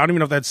heard. I don't even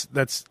know if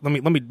that's. Let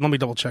me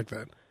double check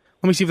that.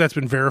 Let me see if that's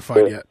been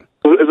verified yet.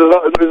 Is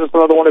this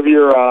another one of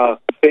your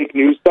fake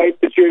news sites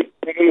that you're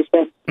making this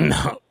from?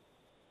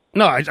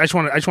 No. I just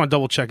want to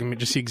double check and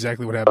just see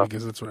exactly what happened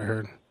because that's what I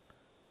heard.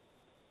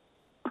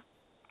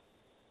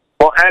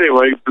 Well,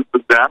 anyway,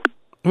 the death.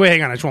 Wait,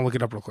 hang on. I just want to look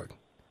it up real quick.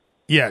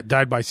 Yeah,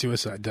 died by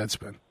suicide.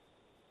 Deadspin.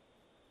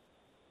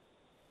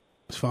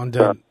 Was found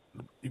dead.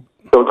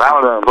 So that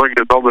was the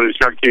biggest open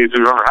shut case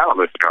we've ever had on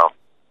this show.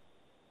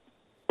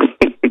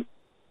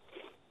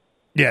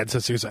 Yeah, it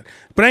says suicide.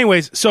 But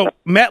anyways, so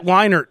Matt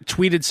Leinart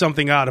tweeted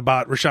something out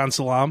about Rashaan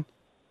Salam.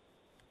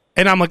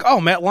 And I'm like,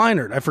 oh, Matt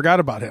Leinart. I forgot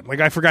about him.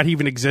 Like, I forgot he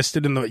even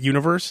existed in the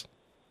universe.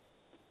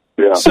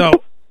 Yeah.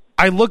 So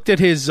I looked at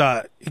his,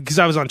 because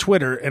I was on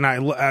Twitter, and I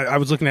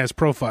was looking at his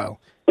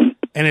profile.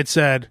 And it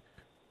said,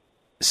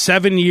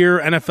 7-year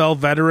NFL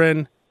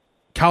veteran,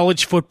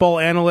 college football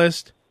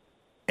analyst,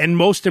 and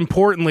most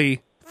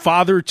importantly,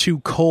 father to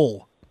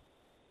Cole.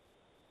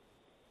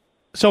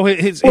 So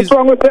his what's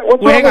wrong with that?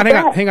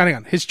 Hang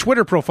on. His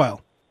Twitter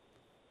profile.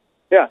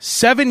 Yeah.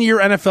 7-year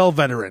NFL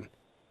veteran,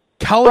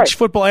 college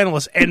football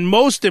analyst, and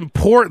most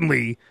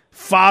importantly,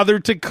 father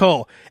to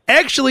Cole.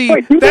 Actually,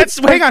 hang on.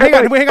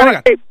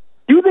 Do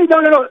you think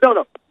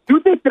no? Do you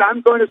think that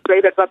I'm going to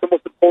say that's not the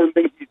most important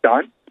thing he's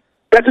done?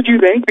 That's what you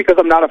think because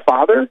I'm not a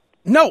father?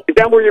 No. Is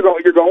that where you're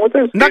going with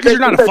this? Not because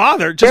you're not a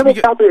father. Just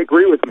because probably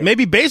agree with me.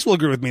 Maybe Bass will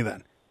agree with me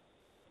then.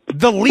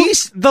 The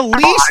least. Even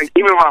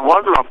when I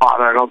wasn't a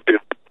father, I don't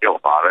feel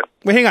about it.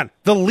 Wait, hang on.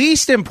 The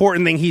least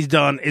important thing he's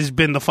done has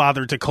been the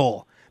father to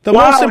Cole. The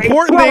most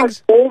important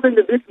things. Old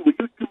individual,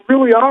 you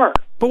really are.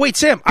 But wait,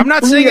 Sam, I'm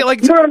not saying it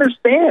like you don't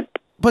understand.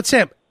 But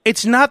Sam,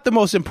 it's not the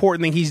most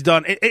important thing he's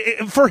done.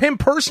 For him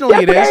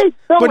personally, it is,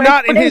 but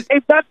not in his.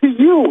 It's not to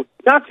you.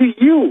 Not to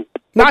you.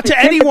 Not to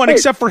anyone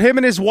except for him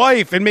and his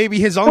wife and maybe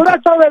his uncle. Well,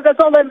 that's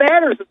all that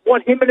matters is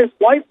what him and his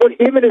wife and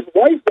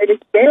his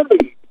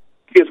family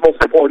is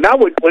most important. Not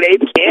what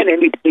Abe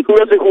Kanan,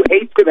 who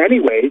hates him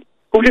anyway,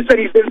 who just said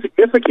he's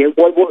insignificant.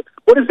 What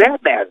does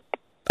that matter?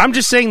 I'm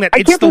just saying that I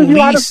it's can't the believe you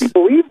least. honestly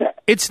believe that.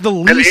 It's the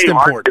least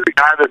important. The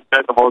guy that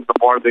said the most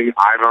important thing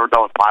I've ever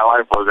done with my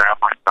life was have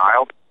my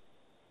child.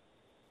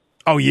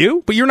 Oh,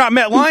 you? But you're not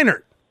Matt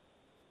Leinart.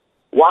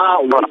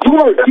 Wow,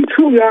 you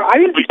truly are. I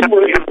didn't think you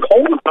were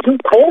cold. You're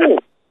cold.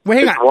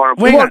 Wait, hang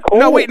on.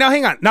 No, wait, now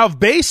hang on. Now, if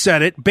Bass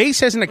said it, Bass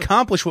hasn't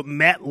accomplished what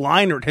Matt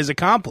Leinart has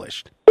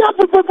accomplished. Yeah,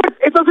 but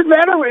it doesn't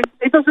matter.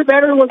 It doesn't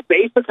matter what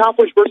Bass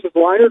accomplished versus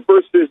Leinart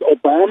versus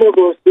Obama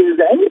versus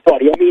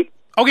anybody. I mean,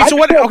 okay, so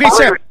what? Okay,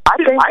 Sam. I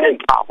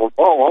didn't accomplish.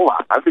 Oh, hold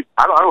on.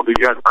 I don't think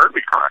you guys heard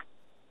me correct.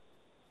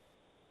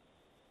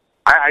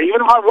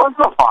 Even if I wasn't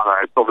a father,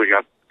 I still think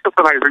that's just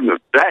what I bring this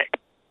day.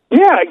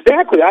 Yeah,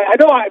 exactly. I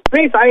know.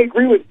 Bass, I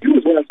agree with you.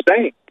 Is what I'm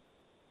saying.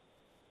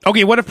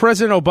 Okay, what if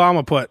President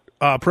Obama put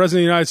President of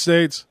the United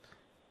States,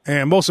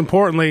 and most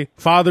importantly,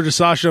 father to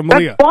Sasha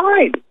Malia? That's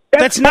fine.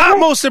 That's not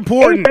most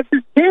important. Hey, that's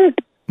his kid.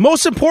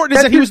 Most important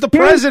is that he was the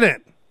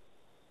president.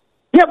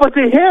 Yeah, but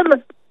to him,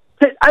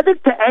 I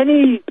think to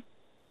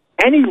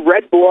any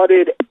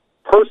red-blooded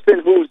person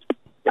who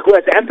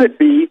has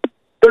empathy,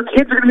 their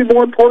kids are going to be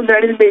more important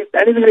than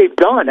anything they've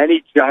done,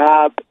 any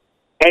job,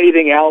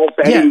 anything else.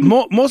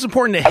 Most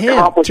important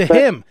to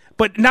him,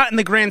 but not in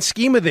the grand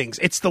scheme of things.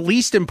 It's the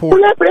least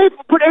important. But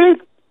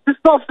it's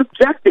all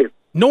subjective.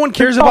 No one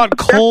cares about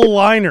Cole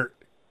Leinart.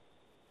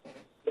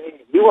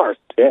 You are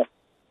sick.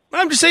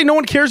 I'm just saying no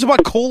one cares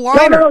about Cole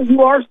Leinart. No,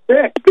 you are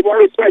sick. You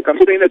are sick. I'm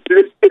saying that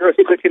you're a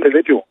sick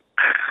individual.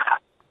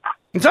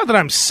 It's not that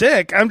I'm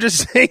sick. I'm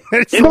just saying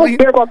that it's you don't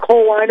care about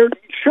Cole Leinart?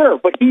 Sure,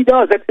 but he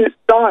does. That's his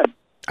son.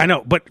 I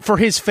know, but for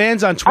his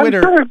fans on Twitter...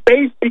 I'm sure if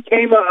Bass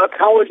became a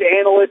college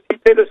analyst,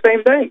 he'd say the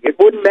same thing. It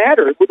wouldn't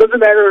matter. It doesn't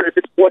matter if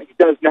it's what he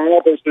does now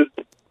versus,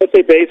 let's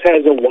say, Bass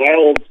has a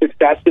wild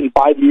success in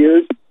 5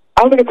 years.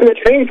 I don't think it's going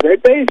to change,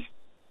 right, Bass?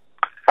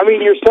 I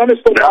mean, your son is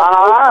still... maybe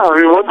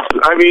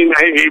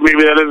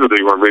that is the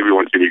thing where maybe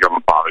once you become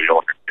a father, you'll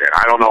understand.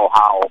 I don't know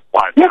how.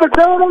 Why. Yeah, but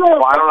no.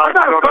 I don't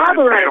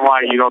understand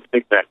why you don't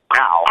think that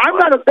now. I'm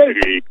not a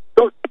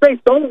Bass.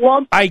 Don't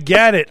lump... I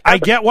get it. I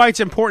get why it's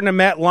important to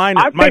Matt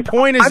Leinart. My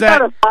point is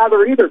that... I'm not a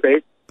father either,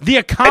 Bass. The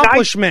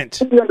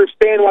accomplishment... And I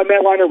understand why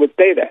Matt Leinart would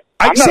say that.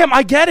 Sam,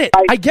 I get it.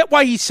 I get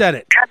why he said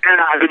it.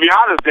 And to be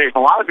honest, Dave, a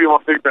lot of people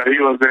think that he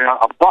was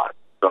a bust.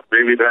 So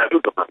maybe that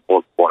is the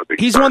most important thing.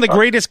 He's one of the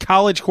greatest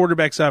college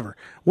quarterbacks ever.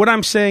 What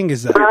I'm saying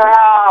is that...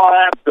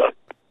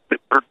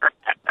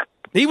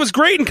 he was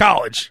great in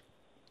college.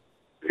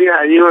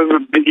 Yeah, he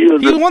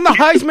won the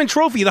Heisman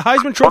Trophy. The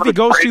Heisman Trophy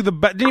goes to the...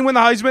 Didn't he win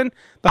the Heisman?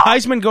 The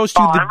Heisman goes to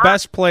the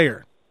best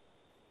player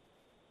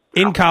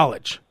in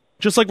college.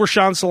 Just like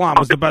Rashawn Salam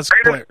was the best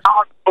player.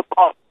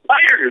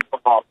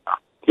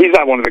 He's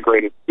not one of the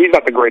greatest. He's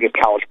not the greatest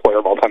college player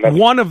of all time. That's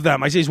one of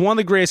them. I say he's one of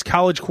the greatest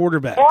college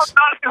quarterbacks. Well,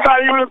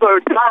 not even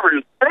the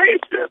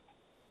conversation.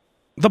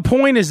 The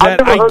point is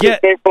that I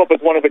get... Dave Phillips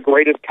is one of the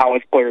greatest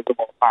college players of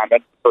all time.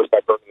 That's the first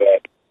I've heard of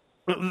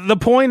that. The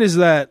point is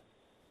that,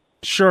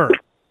 sure,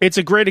 it's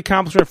a great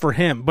accomplishment for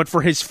him, but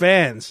for his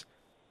fans,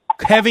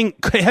 having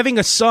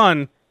a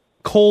son,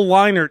 Cole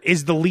Leinart,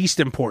 is the least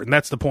important.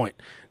 That's the point.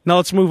 Now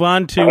let's move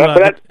on to...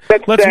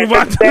 let's move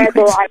on to...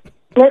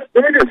 That's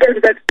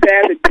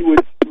sad that you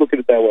would look at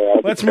it that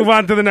way. Let's move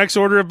on to the next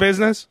order of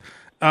business.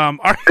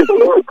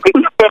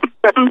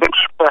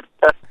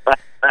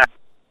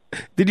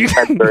 Did you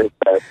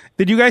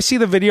guys see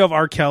the video of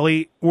R.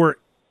 Kelly where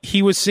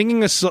he was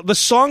singing the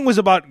song was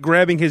about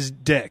grabbing his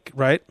dick,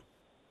 right?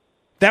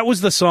 That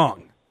was the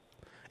song.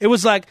 It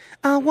was like,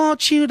 I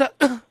want you to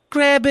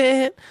grab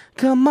it.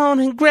 Come on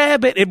and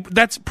grab it.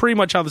 That's pretty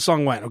much how the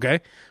song went,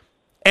 okay?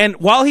 And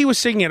while he was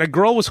singing it, a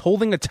girl was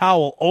holding a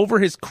towel over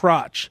his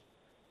crotch.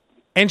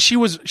 And she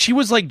was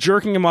like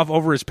jerking him off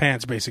over his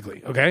pants,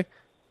 basically, okay?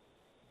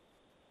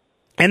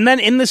 And then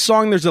in the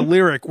song, there's a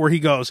lyric where he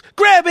goes,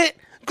 grab it,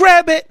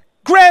 grab it,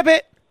 grab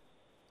it.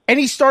 And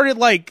he started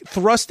like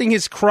thrusting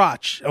his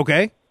crotch,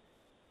 okay?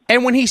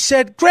 And when he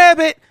said, grab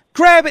it,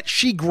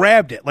 she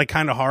grabbed it, like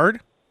kind of hard.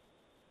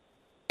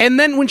 And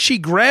then when she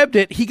grabbed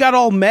it, he got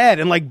all mad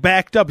and like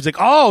backed up. He's like,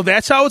 oh,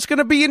 that's how it's going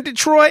to be in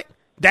Detroit?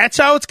 That's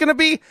how it's going to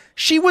be?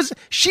 She was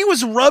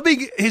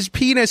rubbing his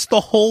penis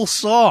the whole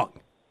song.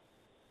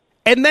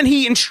 And then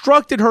he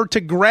instructed her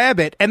to grab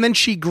it, and then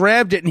she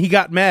grabbed it, and he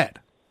got mad.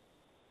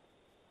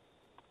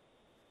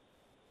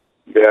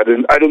 Yeah,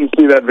 I didn't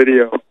see that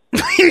video.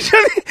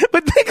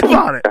 But think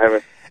about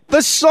it.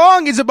 The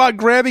song is about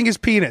grabbing his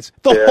penis.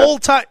 The whole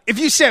time. If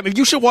you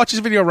should watch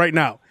this video right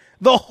now.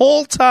 The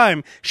whole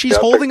time, she's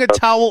holding a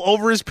towel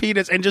over his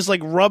penis and just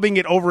like rubbing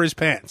it over his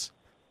pants.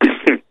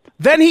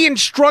 Then he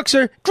instructs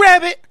her,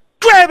 grab it,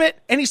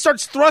 and he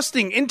starts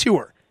thrusting into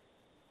her.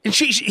 And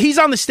he's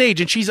on the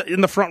stage, and she's in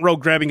the front row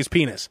grabbing his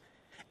penis.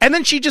 And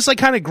then she just like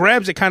kind of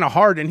grabs it kind of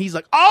hard, and he's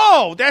like,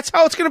 oh, that's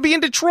how it's going to be in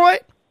Detroit?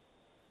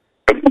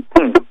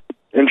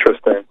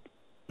 Interesting.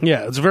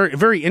 Yeah, it's a very,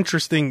 very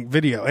interesting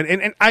video.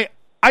 And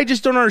I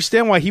just don't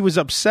understand why he was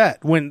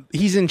upset when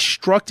he's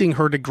instructing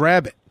her to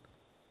grab it.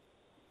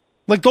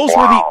 Like those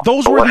were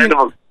the end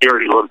of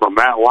security was from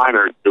Matt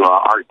Weiner to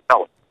R.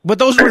 Kelly. But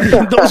those were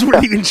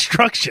the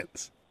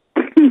instructions.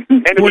 And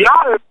to be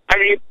honest, I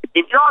mean,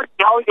 if you're R.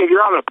 Kelly, if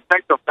you're on a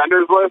sex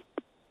offenders list,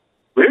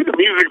 maybe the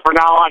music from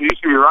now on you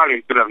should be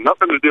running should have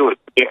nothing to do with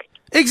dick.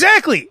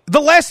 Exactly. The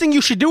last thing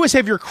you should do is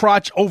have your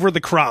crotch over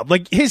the crowd.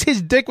 Like his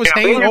dick was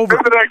hanging over.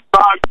 Maybe the next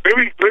song,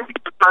 maybe we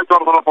should start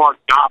going a little more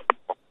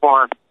gospel,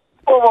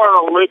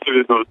 more religion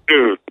in those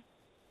dudes.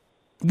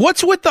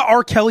 What's with the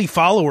R. Kelly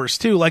followers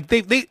too? Like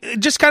they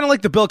just kind of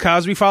like the Bill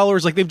Cosby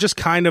followers. Like they've just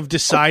kind of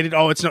decided,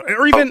 oh, it's no,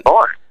 or even,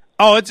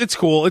 oh, it's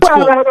cool. It's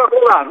cool. Hold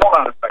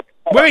on a second.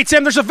 Wait,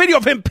 Sam. There's a video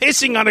of him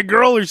pissing on a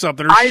girl or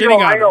something, or shitting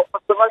on her.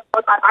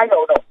 I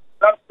know.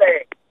 I'm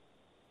saying,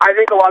 I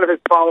think a lot of his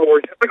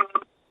followers, just like a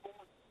little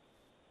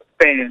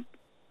fans,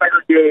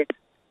 segregate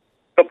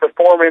the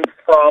performance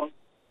from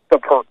the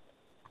person.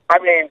 I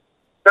mean,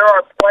 there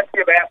are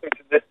plenty of athletes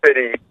in this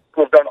city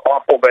who have done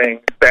awful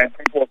things that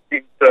people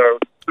seem to.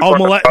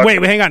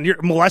 Wait, hang on.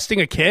 You're molesting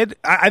a kid?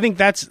 I think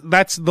that's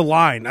the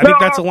line. I think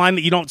that's a line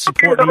that you don't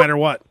support no matter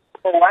what.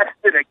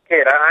 Molested a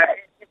kid.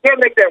 You can't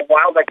make that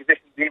wild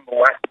accusation of being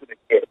molested a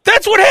kid.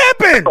 That's what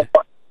happened!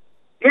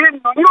 You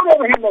don't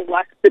know he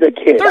molested a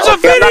kid. There's a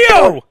video!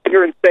 I'm not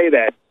here and say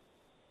that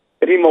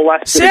he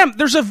molested Sam,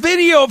 there's a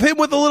video of him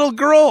with a little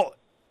girl.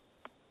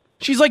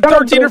 She's like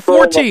 13 or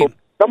 14.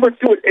 Number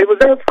two, it was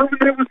never proven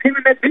that it was him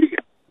in that video.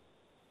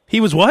 He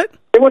was what?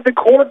 It went to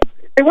court.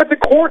 It went to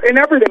court and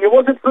everything. It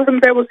wasn't proven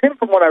that was him,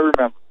 from what I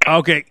remember.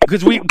 Okay,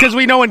 because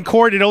we know in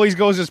court it always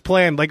goes as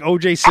planned, like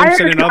O.J.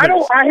 Simpson and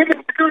others. I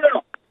haven't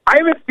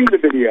seen the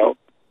video.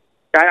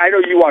 I know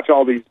you watch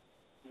all these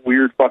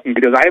weird fucking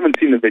videos. I haven't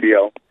seen the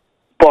video,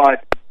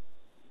 but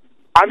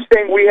I'm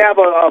saying we have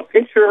a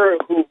pitcher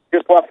who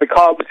just left the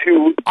Cubs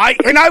who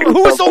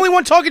was the only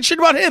one talking shit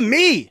about him?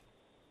 Me.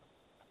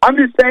 I'm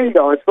just saying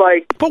though, it's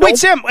like. But wait,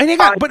 Sam, hang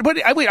on. But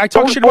wait, I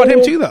talk shit about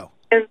him too, though.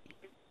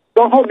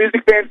 Don't hold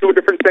music fans to a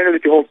different standard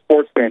that you hold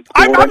sports fans.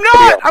 I'm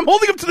not. I'm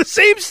holding them to the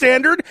same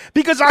standard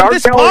because on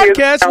this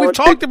podcast we've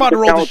talked about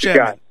Aroldis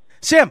Chapman.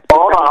 Sam,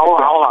 hold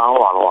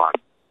on.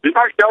 Did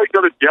R. Kelly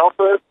go to jail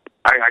for this?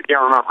 I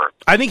can't remember.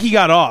 I think he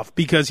got off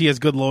because he has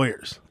good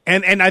lawyers,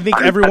 and I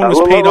think everyone was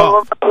paid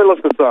off. Let me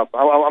look this up.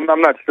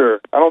 I'm not sure.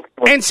 I don't.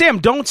 And Sam,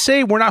 don't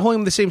say we're not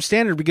holding him the same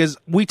standard because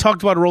we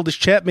talked about Aroldis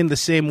Chapman the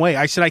same way.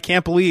 I said I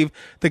can't believe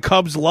the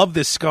Cubs love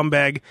this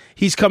scumbag.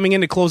 He's coming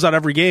in to close out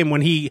every game.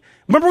 When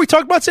remember we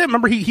talked about Sam.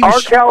 Remember he R.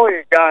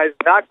 Kelly, guys,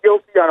 not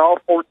guilty on all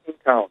 14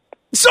 counts.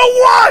 So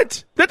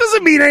what? That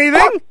doesn't mean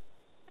anything.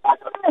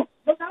 That's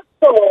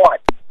so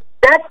what?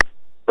 That's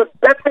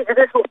the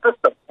judicial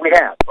system we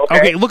have.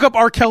 Okay, look up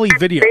R. Kelly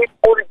video.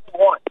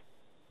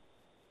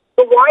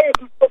 So why is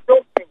he still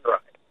guilty, right?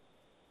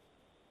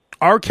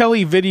 R.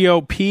 Kelly video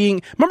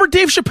peeing. Remember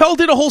Dave Chappelle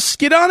did a whole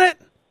skit on it?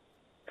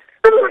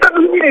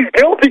 Doesn't mean he's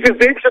guilty because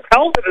Dave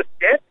Chappelle did a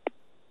skit.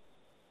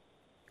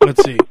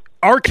 Let's see.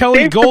 R. Kelly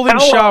Dave golden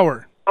Chappelle,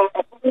 shower.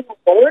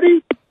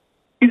 Authority?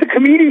 He's a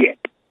comedian.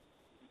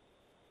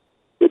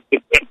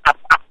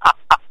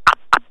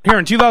 Here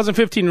in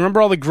 2015,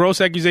 remember all the gross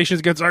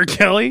accusations against R.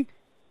 Kelly?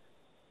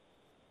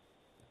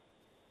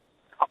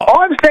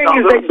 All I'm saying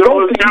is they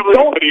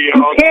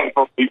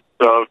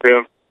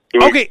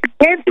you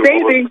can't say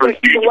things like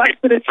he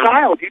molested a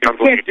child. You just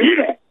can't do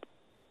that.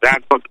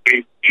 That's what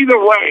either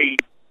way,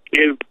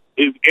 his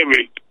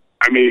image,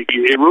 I mean,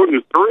 it ruined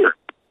his career.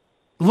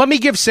 Let me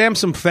give Sam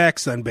some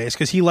facts then, Base,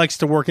 because he likes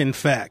to work in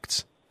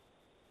facts.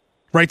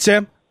 Right,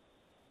 Sam?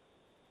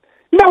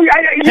 No,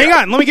 hang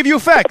on. Let me give you a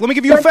fact. Let me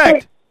give you a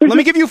fact.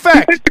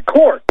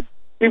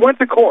 He went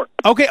to court.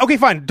 Okay,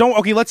 fine.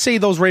 Let's say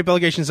those rape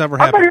allegations never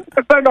happened. I'm not here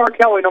to defend R.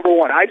 Kelly, number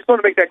one. I just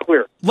want to make that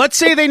clear. Let's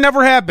say they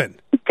never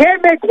happened. You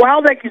can't make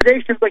wild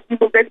accusations like he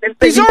will.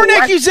 These aren't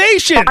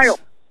accusations.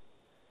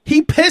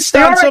 He pissed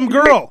on some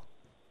girl.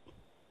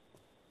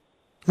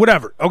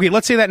 Whatever. Okay,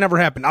 let's say that never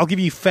happened. I'll give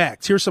you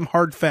facts. Here's some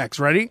hard facts.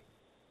 Ready?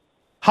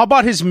 How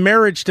about his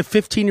marriage to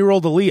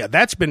 15-year-old Aaliyah?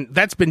 That's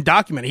been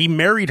documented. He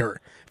married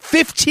her.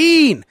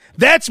 15.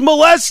 That's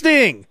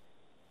molesting.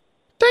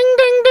 Ding,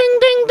 ding, ding,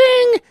 ding,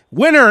 ding.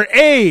 Winner,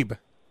 Abe.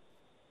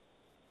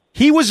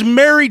 He was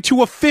married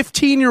to a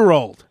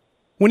 15-year-old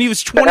when he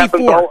was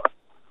 24.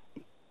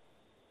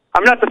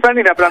 I'm not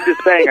defending that, but I'm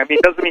just saying. I mean,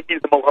 it doesn't mean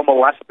he's a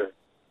molester.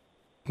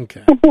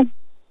 Okay.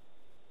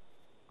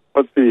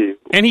 Let's see.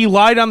 And he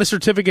lied on the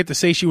certificate to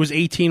say she was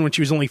 18 when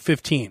she was only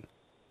 15.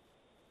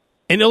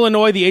 In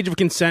Illinois, the age of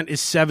consent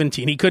is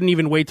 17. He couldn't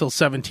even wait till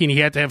 17. He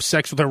had to have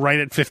sex with her right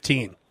at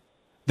 15.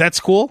 That's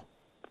cool?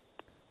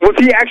 Was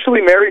he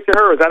actually married to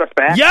her? Is that a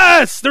fact?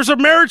 Yes! There's a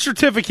marriage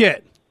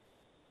certificate.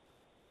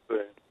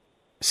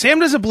 Sam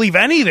doesn't believe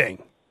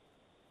anything.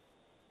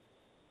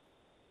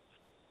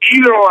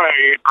 Either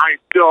way, I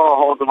still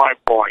hold to my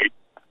point.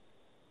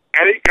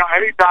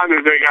 Anytime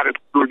there's any kind of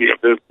scrutiny of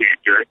this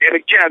nature, and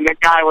again, the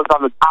guy was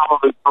on the top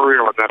of his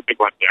career when that thing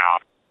went down.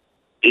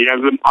 He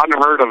has been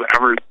unheard of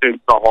ever since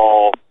the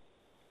whole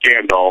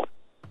scandal.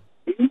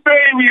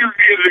 maybe your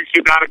music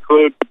should not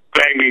include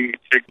banging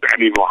chicks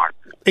anymore.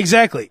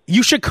 Exactly.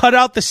 You should cut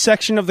out the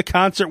section of the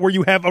concert where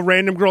you have a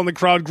random girl in the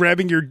crowd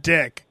grabbing your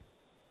dick.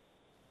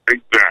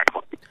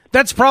 Exactly.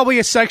 That's probably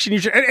a section you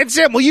should. And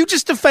Sam, will you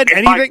just defend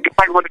anything? It's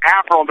like when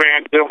Afro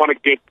Man didn't want to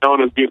get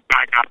known as being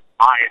back on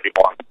high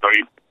anymore, so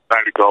he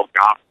decided to go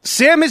off.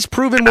 Sam has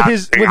proven with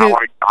his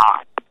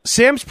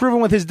Sam's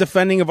proven with his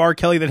defending of R.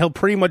 Kelly that he'll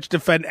pretty much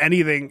defend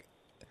anything.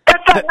 No,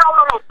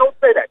 don't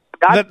say that.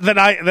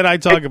 That I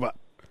talk about.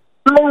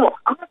 No,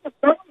 I'm not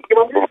defending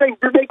you. I'm just saying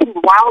you're making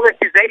wild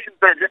accusations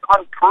that are just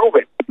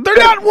unproven. They're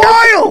not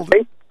wild.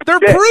 They're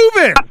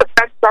proven. Not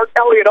defend R.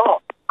 Kelly at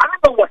all. I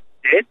don't know what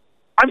he did.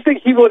 I'm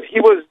saying he was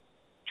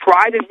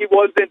tried and he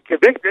wasn't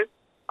convicted.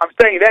 I'm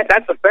saying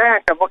that's a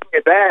fact. I'm looking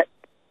at that.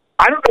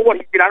 I don't know what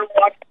he did. I don't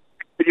watch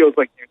videos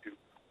like you do.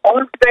 All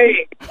I'm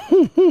saying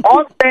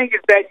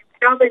is that you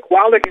cannot make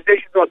wild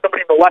accusations about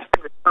somebody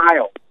molesting a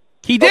child.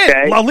 He did.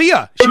 Okay?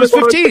 Aaliyah. She was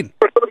 15.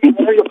 For somebody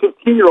a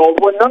 15-year-old,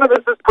 when none of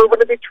this is proven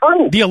to be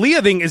true. The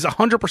Aaliyah thing is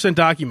 100%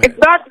 documented. It's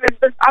not.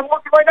 I'm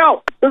looking right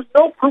now. There's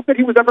no proof that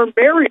he was ever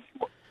married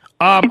to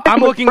her.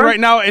 I'm looking right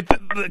now at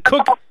the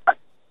Cook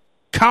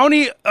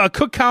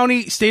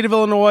County, State of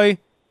Illinois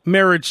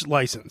marriage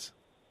license.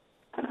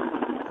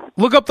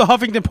 Look up the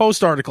Huffington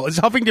Post article. Is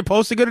Huffington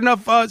Post a good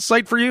enough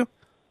site for you?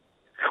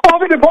 Well,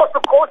 Huffington Post,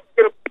 of course, is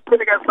going to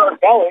put against R.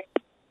 Kelly.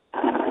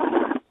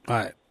 All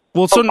right.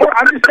 Well, so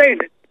I'm just saying,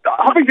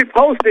 Huffington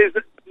Post is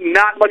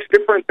not much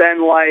different than,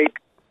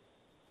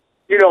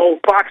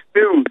 Fox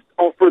News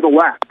for the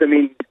left. I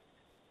mean,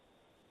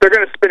 they're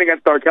going to spin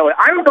against R. Kelly.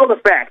 I don't know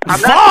the facts.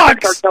 I'm not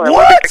against R. Kelly.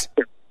 What?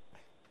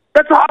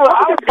 That's all.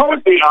 Huffington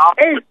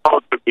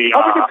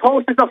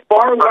Post is a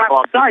far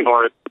left site.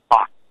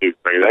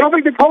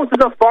 Huffington Post is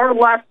a far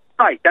left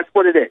site. That's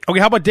what it is. Okay,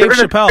 how about Dave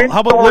Chappelle?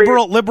 How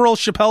about liberal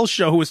Chappelle's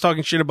show who was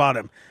talking shit about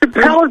him?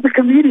 Chappelle is a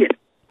comedian.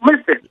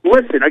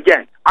 Listen,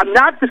 again, I'm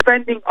not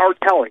defending R.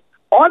 Kelly.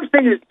 All I'm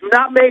saying is do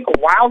not make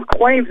wild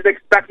claims and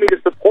expect me to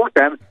support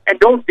them, and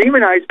don't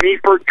demonize me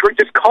for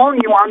just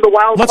calling you on the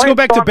wild claims. Let's go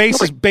back to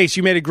base.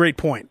 You made a great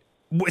point.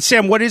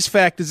 Sam, what is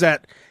fact is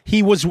that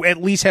he was at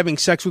least having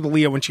sex with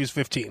Aaliyah when she was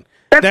 15.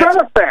 That's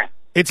not a fact.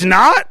 It's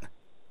not?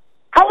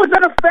 How is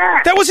that a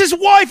fact? That was his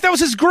wife. That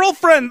was his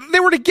girlfriend. They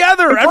were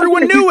together.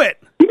 Everyone knew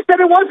it. He said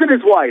it wasn't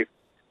his wife.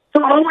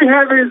 So all we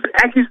have is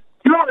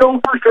you don't know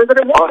for sure that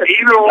it wasn't.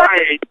 Either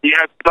way, he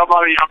had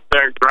somebody up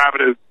there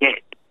grabbing his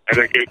dick, and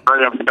they get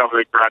right up to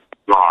somebody grab his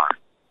bar.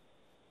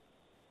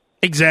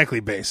 Exactly,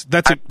 Base.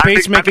 That's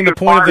Base making the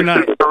point of the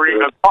night. As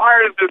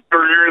far as his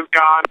career is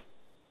gone,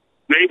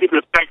 maybe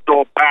the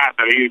sexual path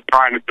that he's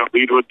trying to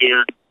lead with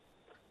here,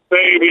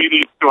 maybe he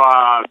needs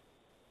to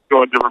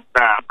go a different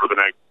path for the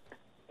next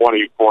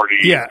 20, 40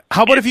 years. Yeah.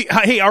 How about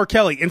hey, R.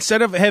 Kelly,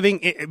 instead of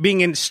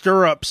being in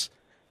stirrups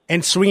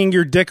and swinging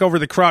your dick over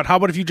the crowd, how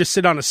about if you just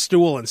sit on a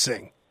stool and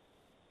sing?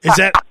 Is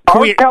that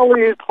R.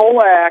 Kelly's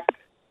whole act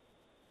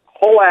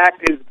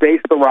is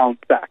based around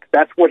sex.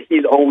 That's what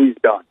he's always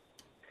done.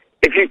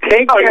 If you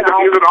take that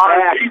out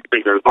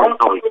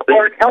of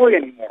R. Kelly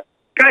anymore.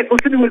 Guys,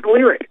 listen to his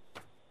lyrics.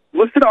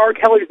 Listen to R.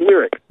 Kelly's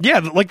lyrics. Yeah,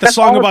 like the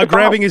song about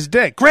grabbing his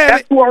dick.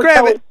 Grab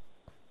it.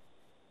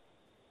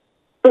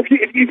 So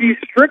if you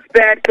strip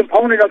that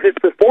component of his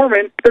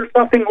performance, there's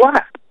nothing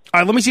left. All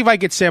right, let me see if I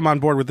get Sam on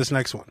board with this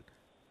next one.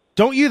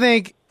 Don't you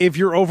think if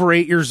you're over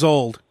 8 years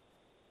old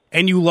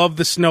and you love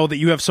the snow that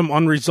you have some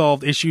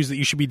unresolved issues that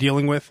you should be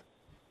dealing with?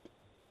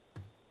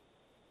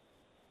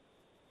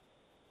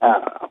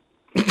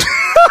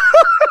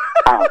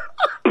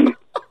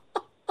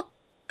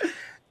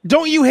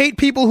 Don't you hate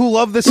people who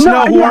love the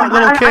snow who aren't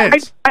little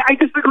kids? I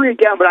disagree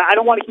again, but I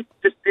don't want to keep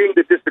just being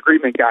the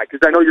disagreement guy because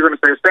I know you're going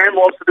to say Sam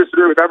loves to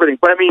disagree with everything,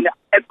 but I mean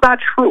it's not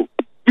true.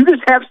 You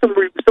just have some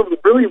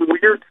really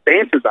weird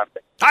stances on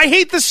things. I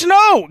hate the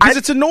snow because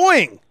it's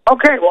annoying.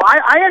 Okay, well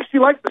I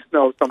actually like the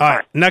snow sometimes. All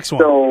right, next one.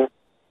 So,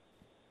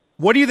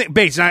 what do you think,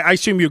 Bates? I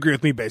assume you agree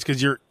with me, Bates,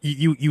 because you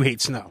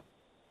hate snow.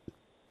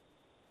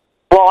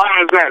 Well, like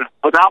I said,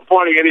 without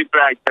pointing any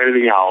facts to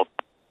anything else,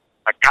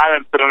 a guy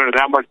that's been under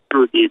that much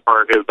scrutiny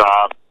for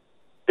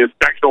his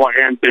sexual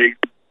antics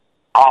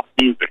off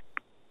music,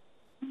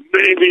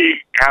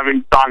 maybe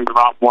having songs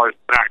about more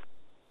sex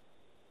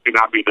should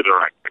not be the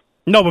direction.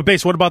 No, but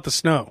Bates, what about the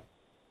snow?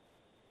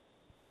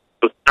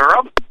 The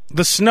syrup?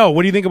 The snow.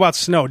 What do you think about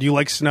snow? Do you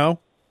like snow?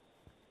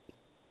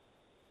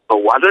 The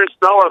weather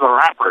snow or the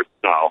rapper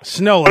snow?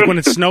 Snow, like when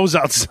it snows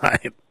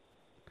outside.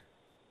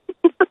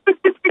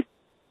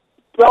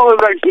 Snow is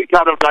actually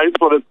kind of nice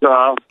when it's...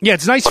 yeah,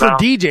 it's nice for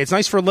DJ. It's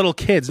nice for little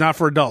kids, not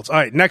for adults. All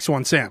right, next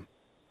one, Sam.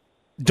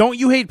 Don't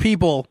you hate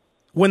people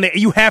when they...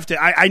 You have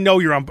to... I know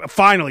you're on...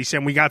 Finally,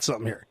 Sam, we got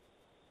something here.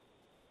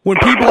 When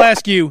people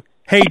ask you,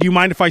 hey, do you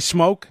mind if I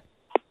smoke?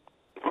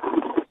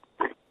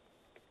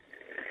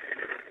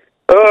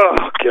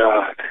 Oh,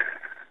 God.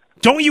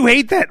 Don't you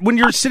hate that? When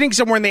you're sitting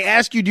somewhere and they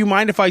ask you, do you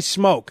mind if I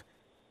smoke?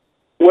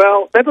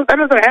 Well, that doesn't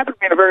happen to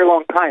me in a very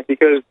long time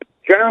because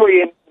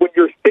generally when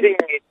you're sitting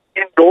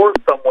indoors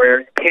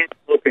somewhere, you can't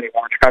smoke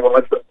anymore in Chicago.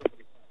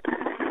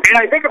 And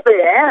I think if they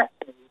ask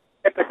me,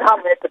 if the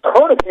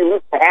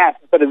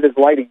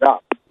lighting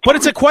up. But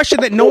it's a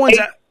question that no one's...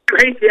 You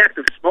hate the act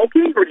of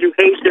smoking, or do you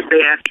hate if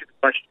they ask you the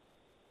question?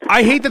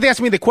 I hate that they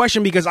ask me the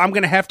question because I'm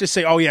going to have to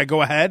say, oh, yeah,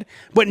 go ahead.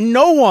 But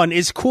no one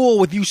is cool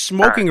with you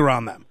smoking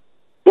around them.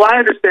 Well, I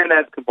understand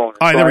that component.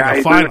 All right, there we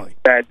go, finally.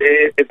 That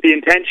if the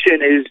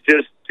intention is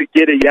just to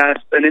get a yes,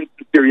 an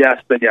insincere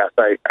yes, then yes,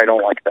 I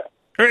don't like that.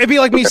 Or it'd be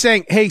like me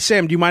saying, hey,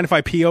 Sam, do you mind if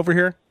I pee over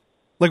here?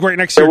 Like right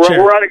next to your So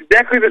chair. we're on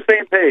exactly the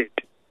same page.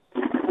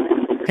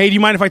 Hey, do you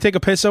mind if I take a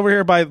piss over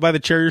here by the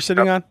chair you're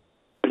sitting on?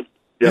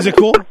 Yeah. Is it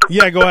cool?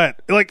 Yeah, go ahead.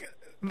 Like,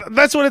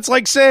 that's what it's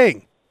like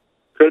saying.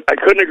 I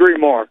couldn't agree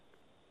more.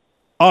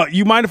 Oh,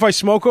 you mind if I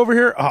smoke over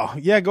here? Oh,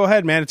 yeah, go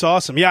ahead, man. It's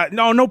awesome. Yeah,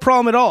 no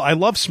problem at all. I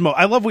love smoke.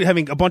 I love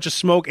having a bunch of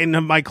smoke and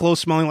my clothes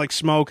smelling like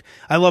smoke.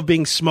 I love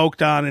being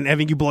smoked on and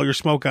having you blow your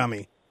smoke on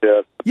me.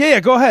 Yeah. Yeah,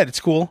 go ahead. It's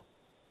cool.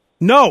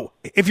 No,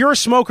 if you're a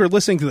smoker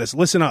listening to this,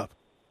 listen up.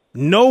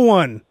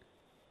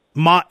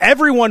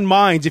 Everyone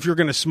minds if you're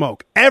going to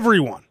smoke.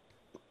 Everyone.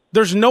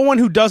 There's no one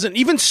who doesn't.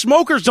 Even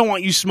smokers don't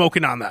want you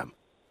smoking on them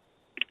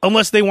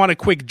unless they want a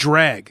quick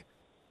drag.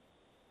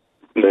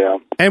 Yeah.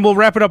 And we'll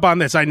wrap it up on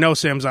this. I know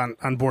Sam's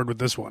on board with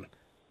this one.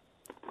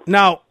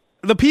 Now,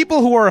 the people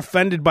who are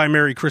offended by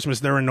Merry Christmas,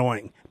 they're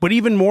annoying. But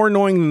even more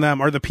annoying than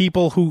them are the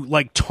people who,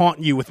 like, taunt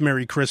you with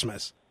Merry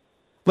Christmas.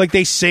 Like,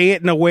 they say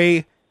it in a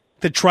way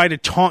that try to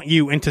taunt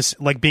you into,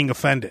 like, being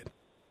offended.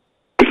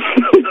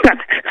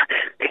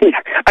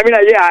 I mean,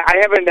 I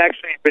haven't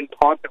actually been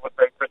taunted with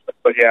Merry Christmas,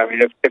 but yeah, I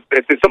mean, if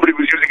somebody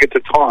was using it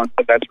to taunt,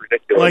 then that's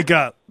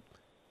ridiculous.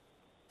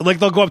 Like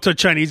they'll go up to a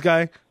Chinese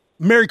guy,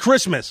 Merry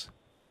Christmas.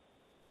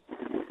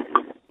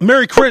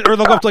 Merry Christmas, or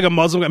they'll go up to like a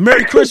Muslim guy,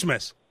 Merry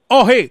Christmas.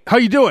 Oh, hey, how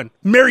you doing?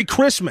 Merry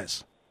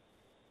Christmas.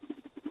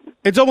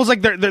 It's almost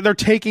like they're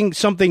taking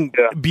something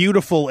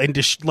beautiful and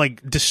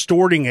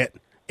distorting it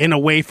in a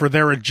way for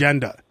their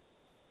agenda.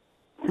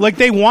 Like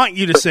they want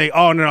you to say,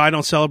 "Oh no, I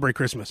don't celebrate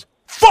Christmas."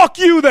 Fuck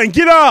you, then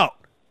get out.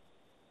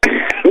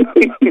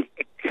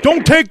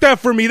 Don't take that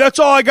from me. That's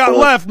all I got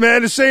left,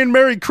 man, is saying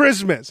Merry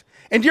Christmas.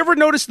 And do you ever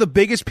notice the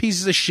biggest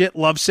pieces of shit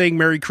love saying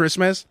Merry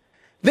Christmas?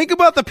 Think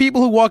about the people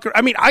who walk around.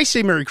 I mean, I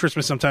say Merry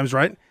Christmas sometimes,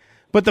 right?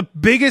 But the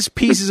biggest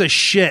pieces of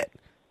shit,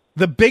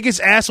 the biggest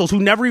assholes who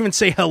never even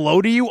say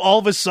hello to you, all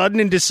of a sudden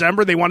in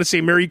December, they want to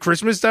say Merry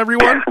Christmas to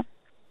everyone?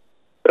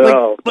 You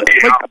know what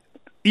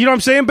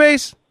I'm saying,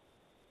 Bass?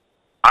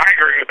 I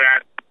agree with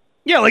that.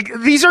 Yeah, like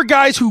these are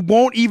guys who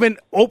won't even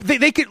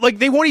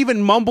they won't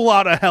even mumble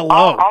out a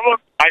hello.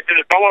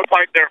 It's almost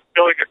like they're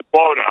filling a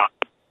quota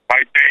by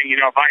saying,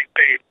 if I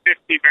say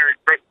 50 Merry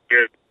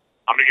Christmases,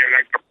 I'm going to get an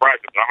extra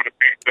present. I'm going to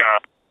pick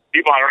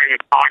people I don't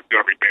even talk to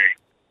every day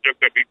just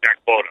to meet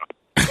that quota.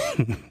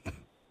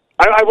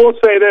 I will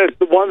say this: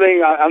 the one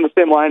thing on the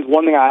same lines,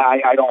 one thing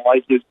I don't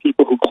like is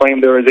people who claim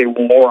there is a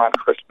war on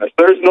Christmas.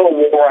 There's no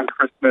war on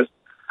Christmas.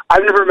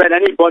 I've never met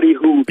anybody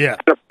who has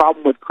a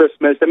problem with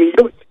Christmas. I mean,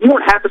 you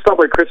don't have to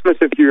celebrate Christmas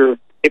if you're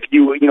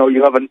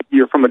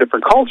from a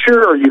different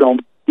culture, or you're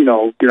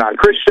not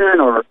Christian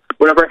or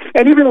whatever.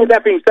 And even with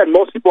that being said,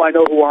 most people I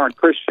know who aren't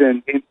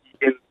Christian in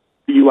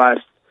the U.S.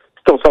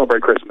 still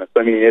celebrate Christmas.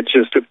 I mean, it's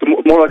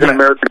more like an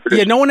American tradition.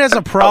 Yeah, no one has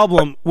a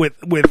problem with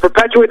to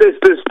perpetuate this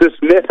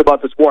myth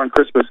about this war on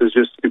Christmas is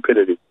just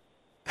stupidity.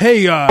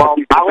 Hey, I will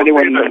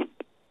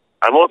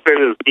say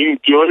this: being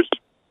Jewish,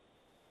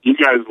 you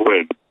guys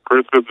win.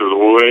 Christmas is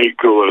way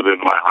cooler than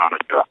my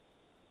Hanukkah.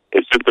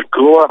 It's just a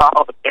cooler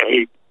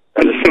holiday,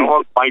 and if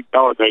someone like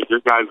celebrate your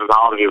guys'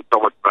 holiday is so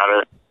much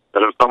better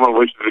than if someone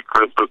wishes it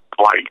Christmas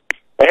like,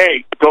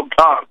 hey, go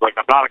Cubs. Like,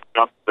 I'm not a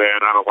Cubs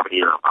fan. I don't want to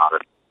hear about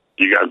it.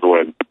 You guys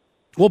win.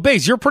 Well,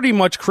 Baze, you're pretty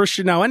much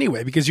Christian now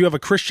anyway, because you have a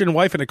Christian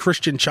wife and a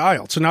Christian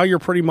child. So now you're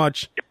pretty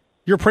much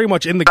in the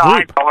group. I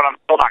know, but I'm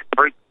still not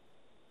Christian.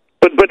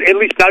 But at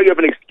least now you have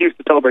an excuse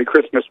to celebrate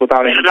Christmas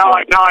without any. Now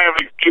I have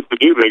an excuse to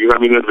do things. I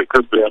mean, there's a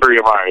Christmas tree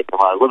in my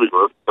living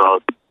room, so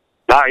it's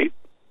nice.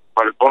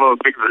 But it's one of those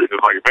things where it's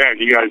like, man,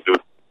 you guys do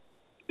it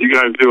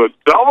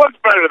so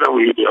much better than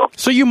we do.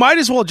 So you might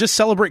as well just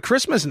celebrate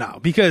Christmas now,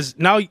 because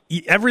now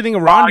everything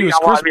around you is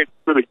Christmas. I mean,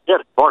 for the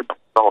kids, of course, I'm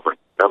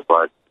celebrating them,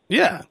 but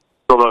yeah.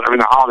 So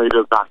the holiday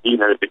does not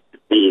mean anything to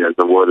me as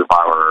it would if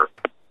I were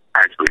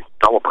actually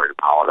celebrating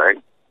the holiday.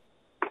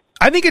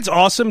 I think it's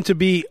awesome to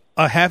be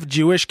a half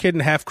Jewish kid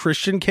and half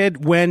Christian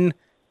kid when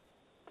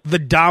the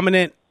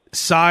dominant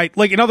side,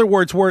 like in other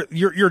words, where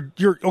you're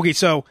okay.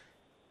 So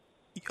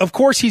of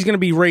course he's going to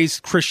be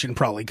raised Christian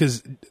probably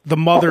because the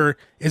mother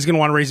is going to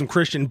want to raise him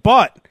Christian,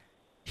 but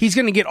he's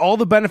going to get all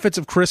the benefits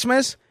of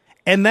Christmas,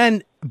 and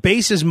then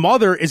Base's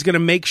mother is going to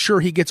make sure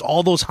he gets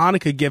all those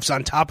Hanukkah gifts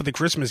on top of the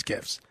Christmas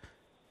gifts.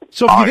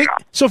 So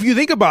if you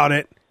think about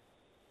it,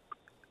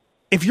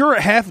 if you're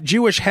a half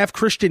Jewish, half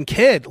Christian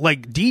kid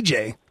like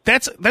DJ,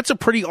 that's a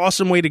pretty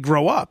awesome way to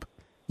grow up.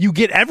 You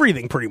get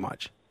everything pretty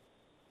much.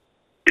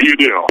 You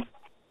do.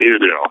 You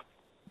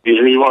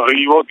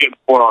won't get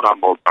spoiled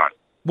on both sides.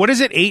 What is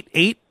it?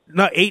 Eight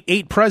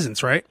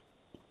presents, right?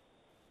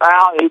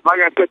 Well, like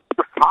I said,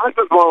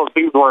 Hanukkah's one of those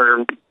things where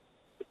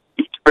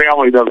each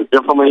family does it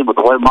differently, but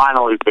the way mine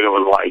always did it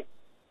was like,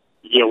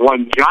 you get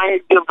one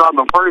giant gift on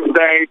the first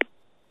day,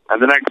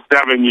 And the next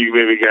 7, you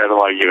maybe get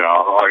like,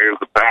 here's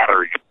the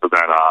battery to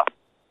that.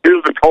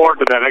 Here's the cord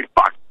to that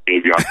Xbox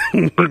gave you.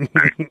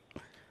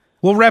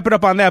 We'll wrap it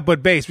up on that,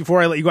 but Base,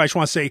 before I let you go, I just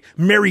want to say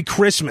Merry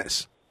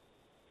Christmas.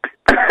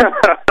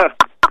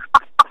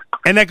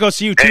 And that goes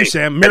to you too,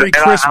 Sam. Merry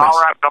Christmas.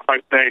 I'll wrap it up by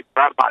saying,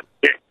 that's my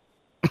dick.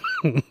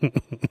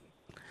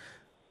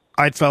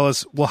 All right,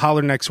 fellas, we'll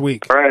holler next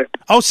week. All right.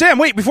 Oh, Sam,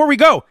 wait, before we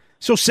go.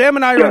 So Sam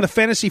and I are in the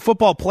fantasy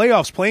football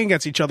playoffs playing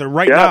against each other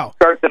right now.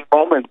 Starts in a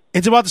moment.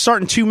 It's about to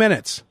start in 2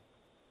 minutes.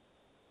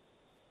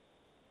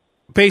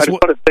 Base, I just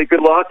want to say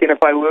good luck, and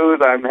if I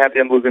lose, I'm happy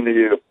I'm losing to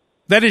you.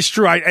 that is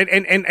true.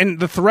 And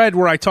the thread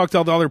where I talk to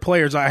all the other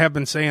players, I have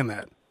been saying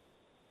that.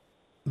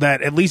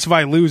 That at least if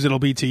I lose, it'll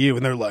be to you.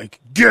 And they're like,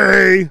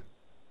 gay.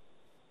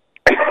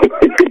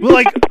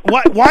 Like,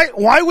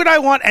 why would I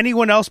want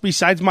anyone else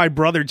besides my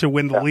brother to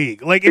win the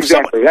league? Like, if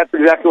exactly. That's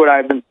exactly what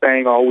I've been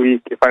saying all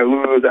week. If I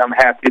lose, I'm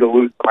happy to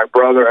lose to my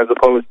brother as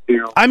opposed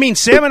to... I mean,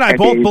 Sam and I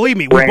both, believe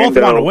me, we both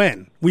want to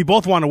win. We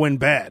both want to win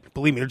bad.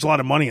 Believe me, there's a lot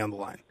of money on the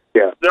line.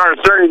 Yeah. There are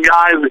certain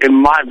guys in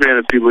my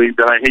fantasy league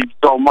that I hate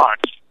so much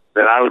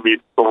that I would be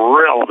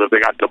thrilled if they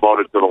got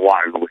demoted to the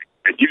Wise League.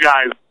 And you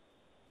guys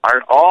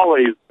are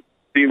always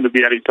seem to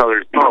be at each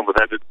other's throat, but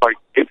that's like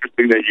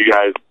interesting that you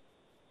guys,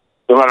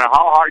 no matter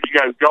how hard you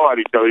guys go at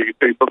each other, you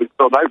can say something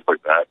so nice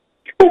like that.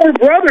 We're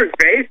brothers,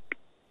 Dave.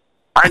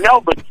 I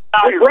know, but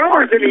we're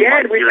brothers in the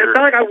end. It's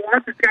not like I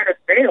want this guy to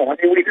fail. I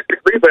mean, we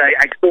disagree, but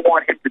I still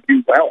want him to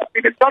do well. I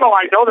mean, it's subtle,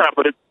 I know that,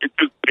 but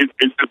it's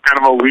just kind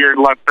of a weird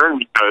left turn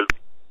because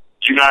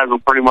you guys will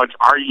pretty much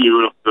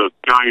argue if the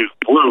sky is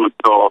blue,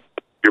 so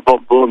you're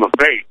both blue in the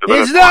face.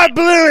 It's not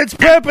blue, it's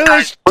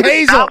purplish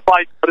hazel.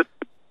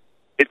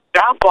 It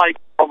sounds like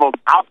from an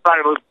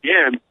outsider looking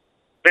in,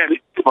 man, these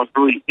two must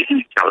really hate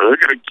each other.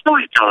 They're going to kill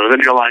each other. Then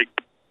you're like,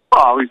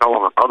 oh, at least I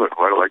want my other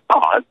one. Like,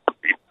 oh, that's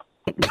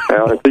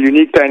it's a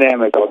unique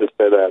dynamic, I'll just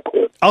say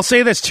that. I'll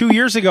say this, 2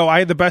 years ago, I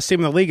had the best team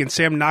in the league, and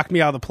Sam knocked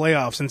me out of the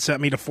playoffs and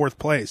sent me to 4th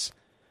place.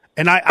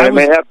 And it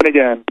may happen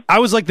again. I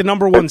was like the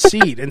number 1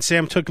 seed, and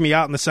Sam took me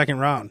out in the second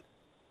round.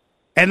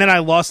 And then I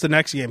lost the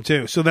next game,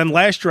 too. So then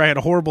last year I had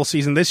a horrible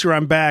season. This year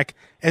I'm back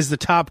as the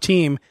top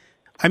team.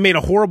 I made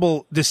a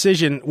horrible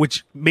decision,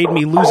 which made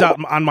me lose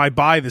out on my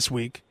bye this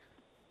week.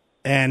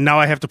 And now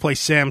I have to play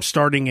Sam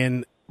starting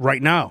in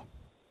right now.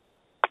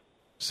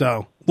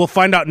 So we'll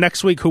find out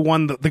next week who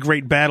won the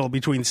great battle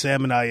between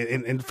Sam and I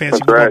in fantasy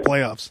football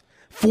playoffs.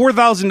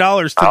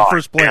 $4,000 to the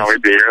first place. I can't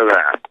wait to hear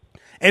that.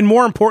 And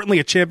more importantly,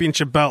 a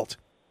championship belt.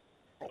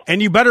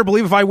 And you better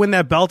believe if I win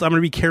that belt, I'm going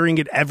to be carrying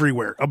it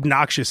everywhere,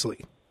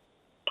 obnoxiously.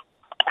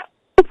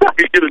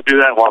 You should do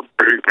that while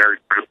screaming Merry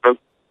Christmas.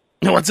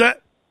 What's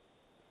that?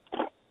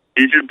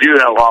 You should do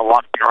that while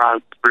walking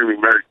around screaming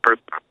Merry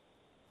Christmas.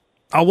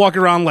 I'll walk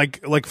around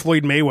like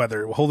Floyd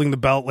Mayweather, holding the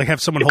belt, like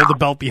have someone hold the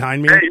belt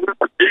behind me. Hey, you're a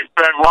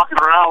douchebag walking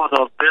around with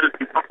a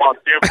fantasy football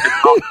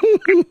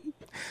championship.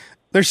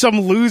 There's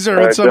some loser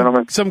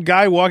with some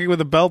guy walking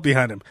with a belt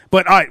behind him.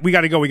 But all right, we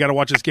got to go. We got to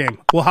watch this game.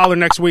 We'll holler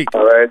next week.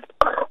 All right.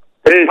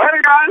 Peace.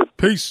 Later, guys.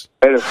 Peace.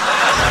 Later.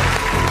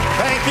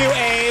 Thank you,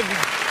 Abe,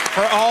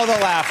 for all the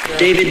laughter.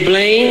 David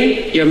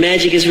Blaine, your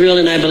magic is real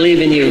and I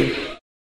believe in you.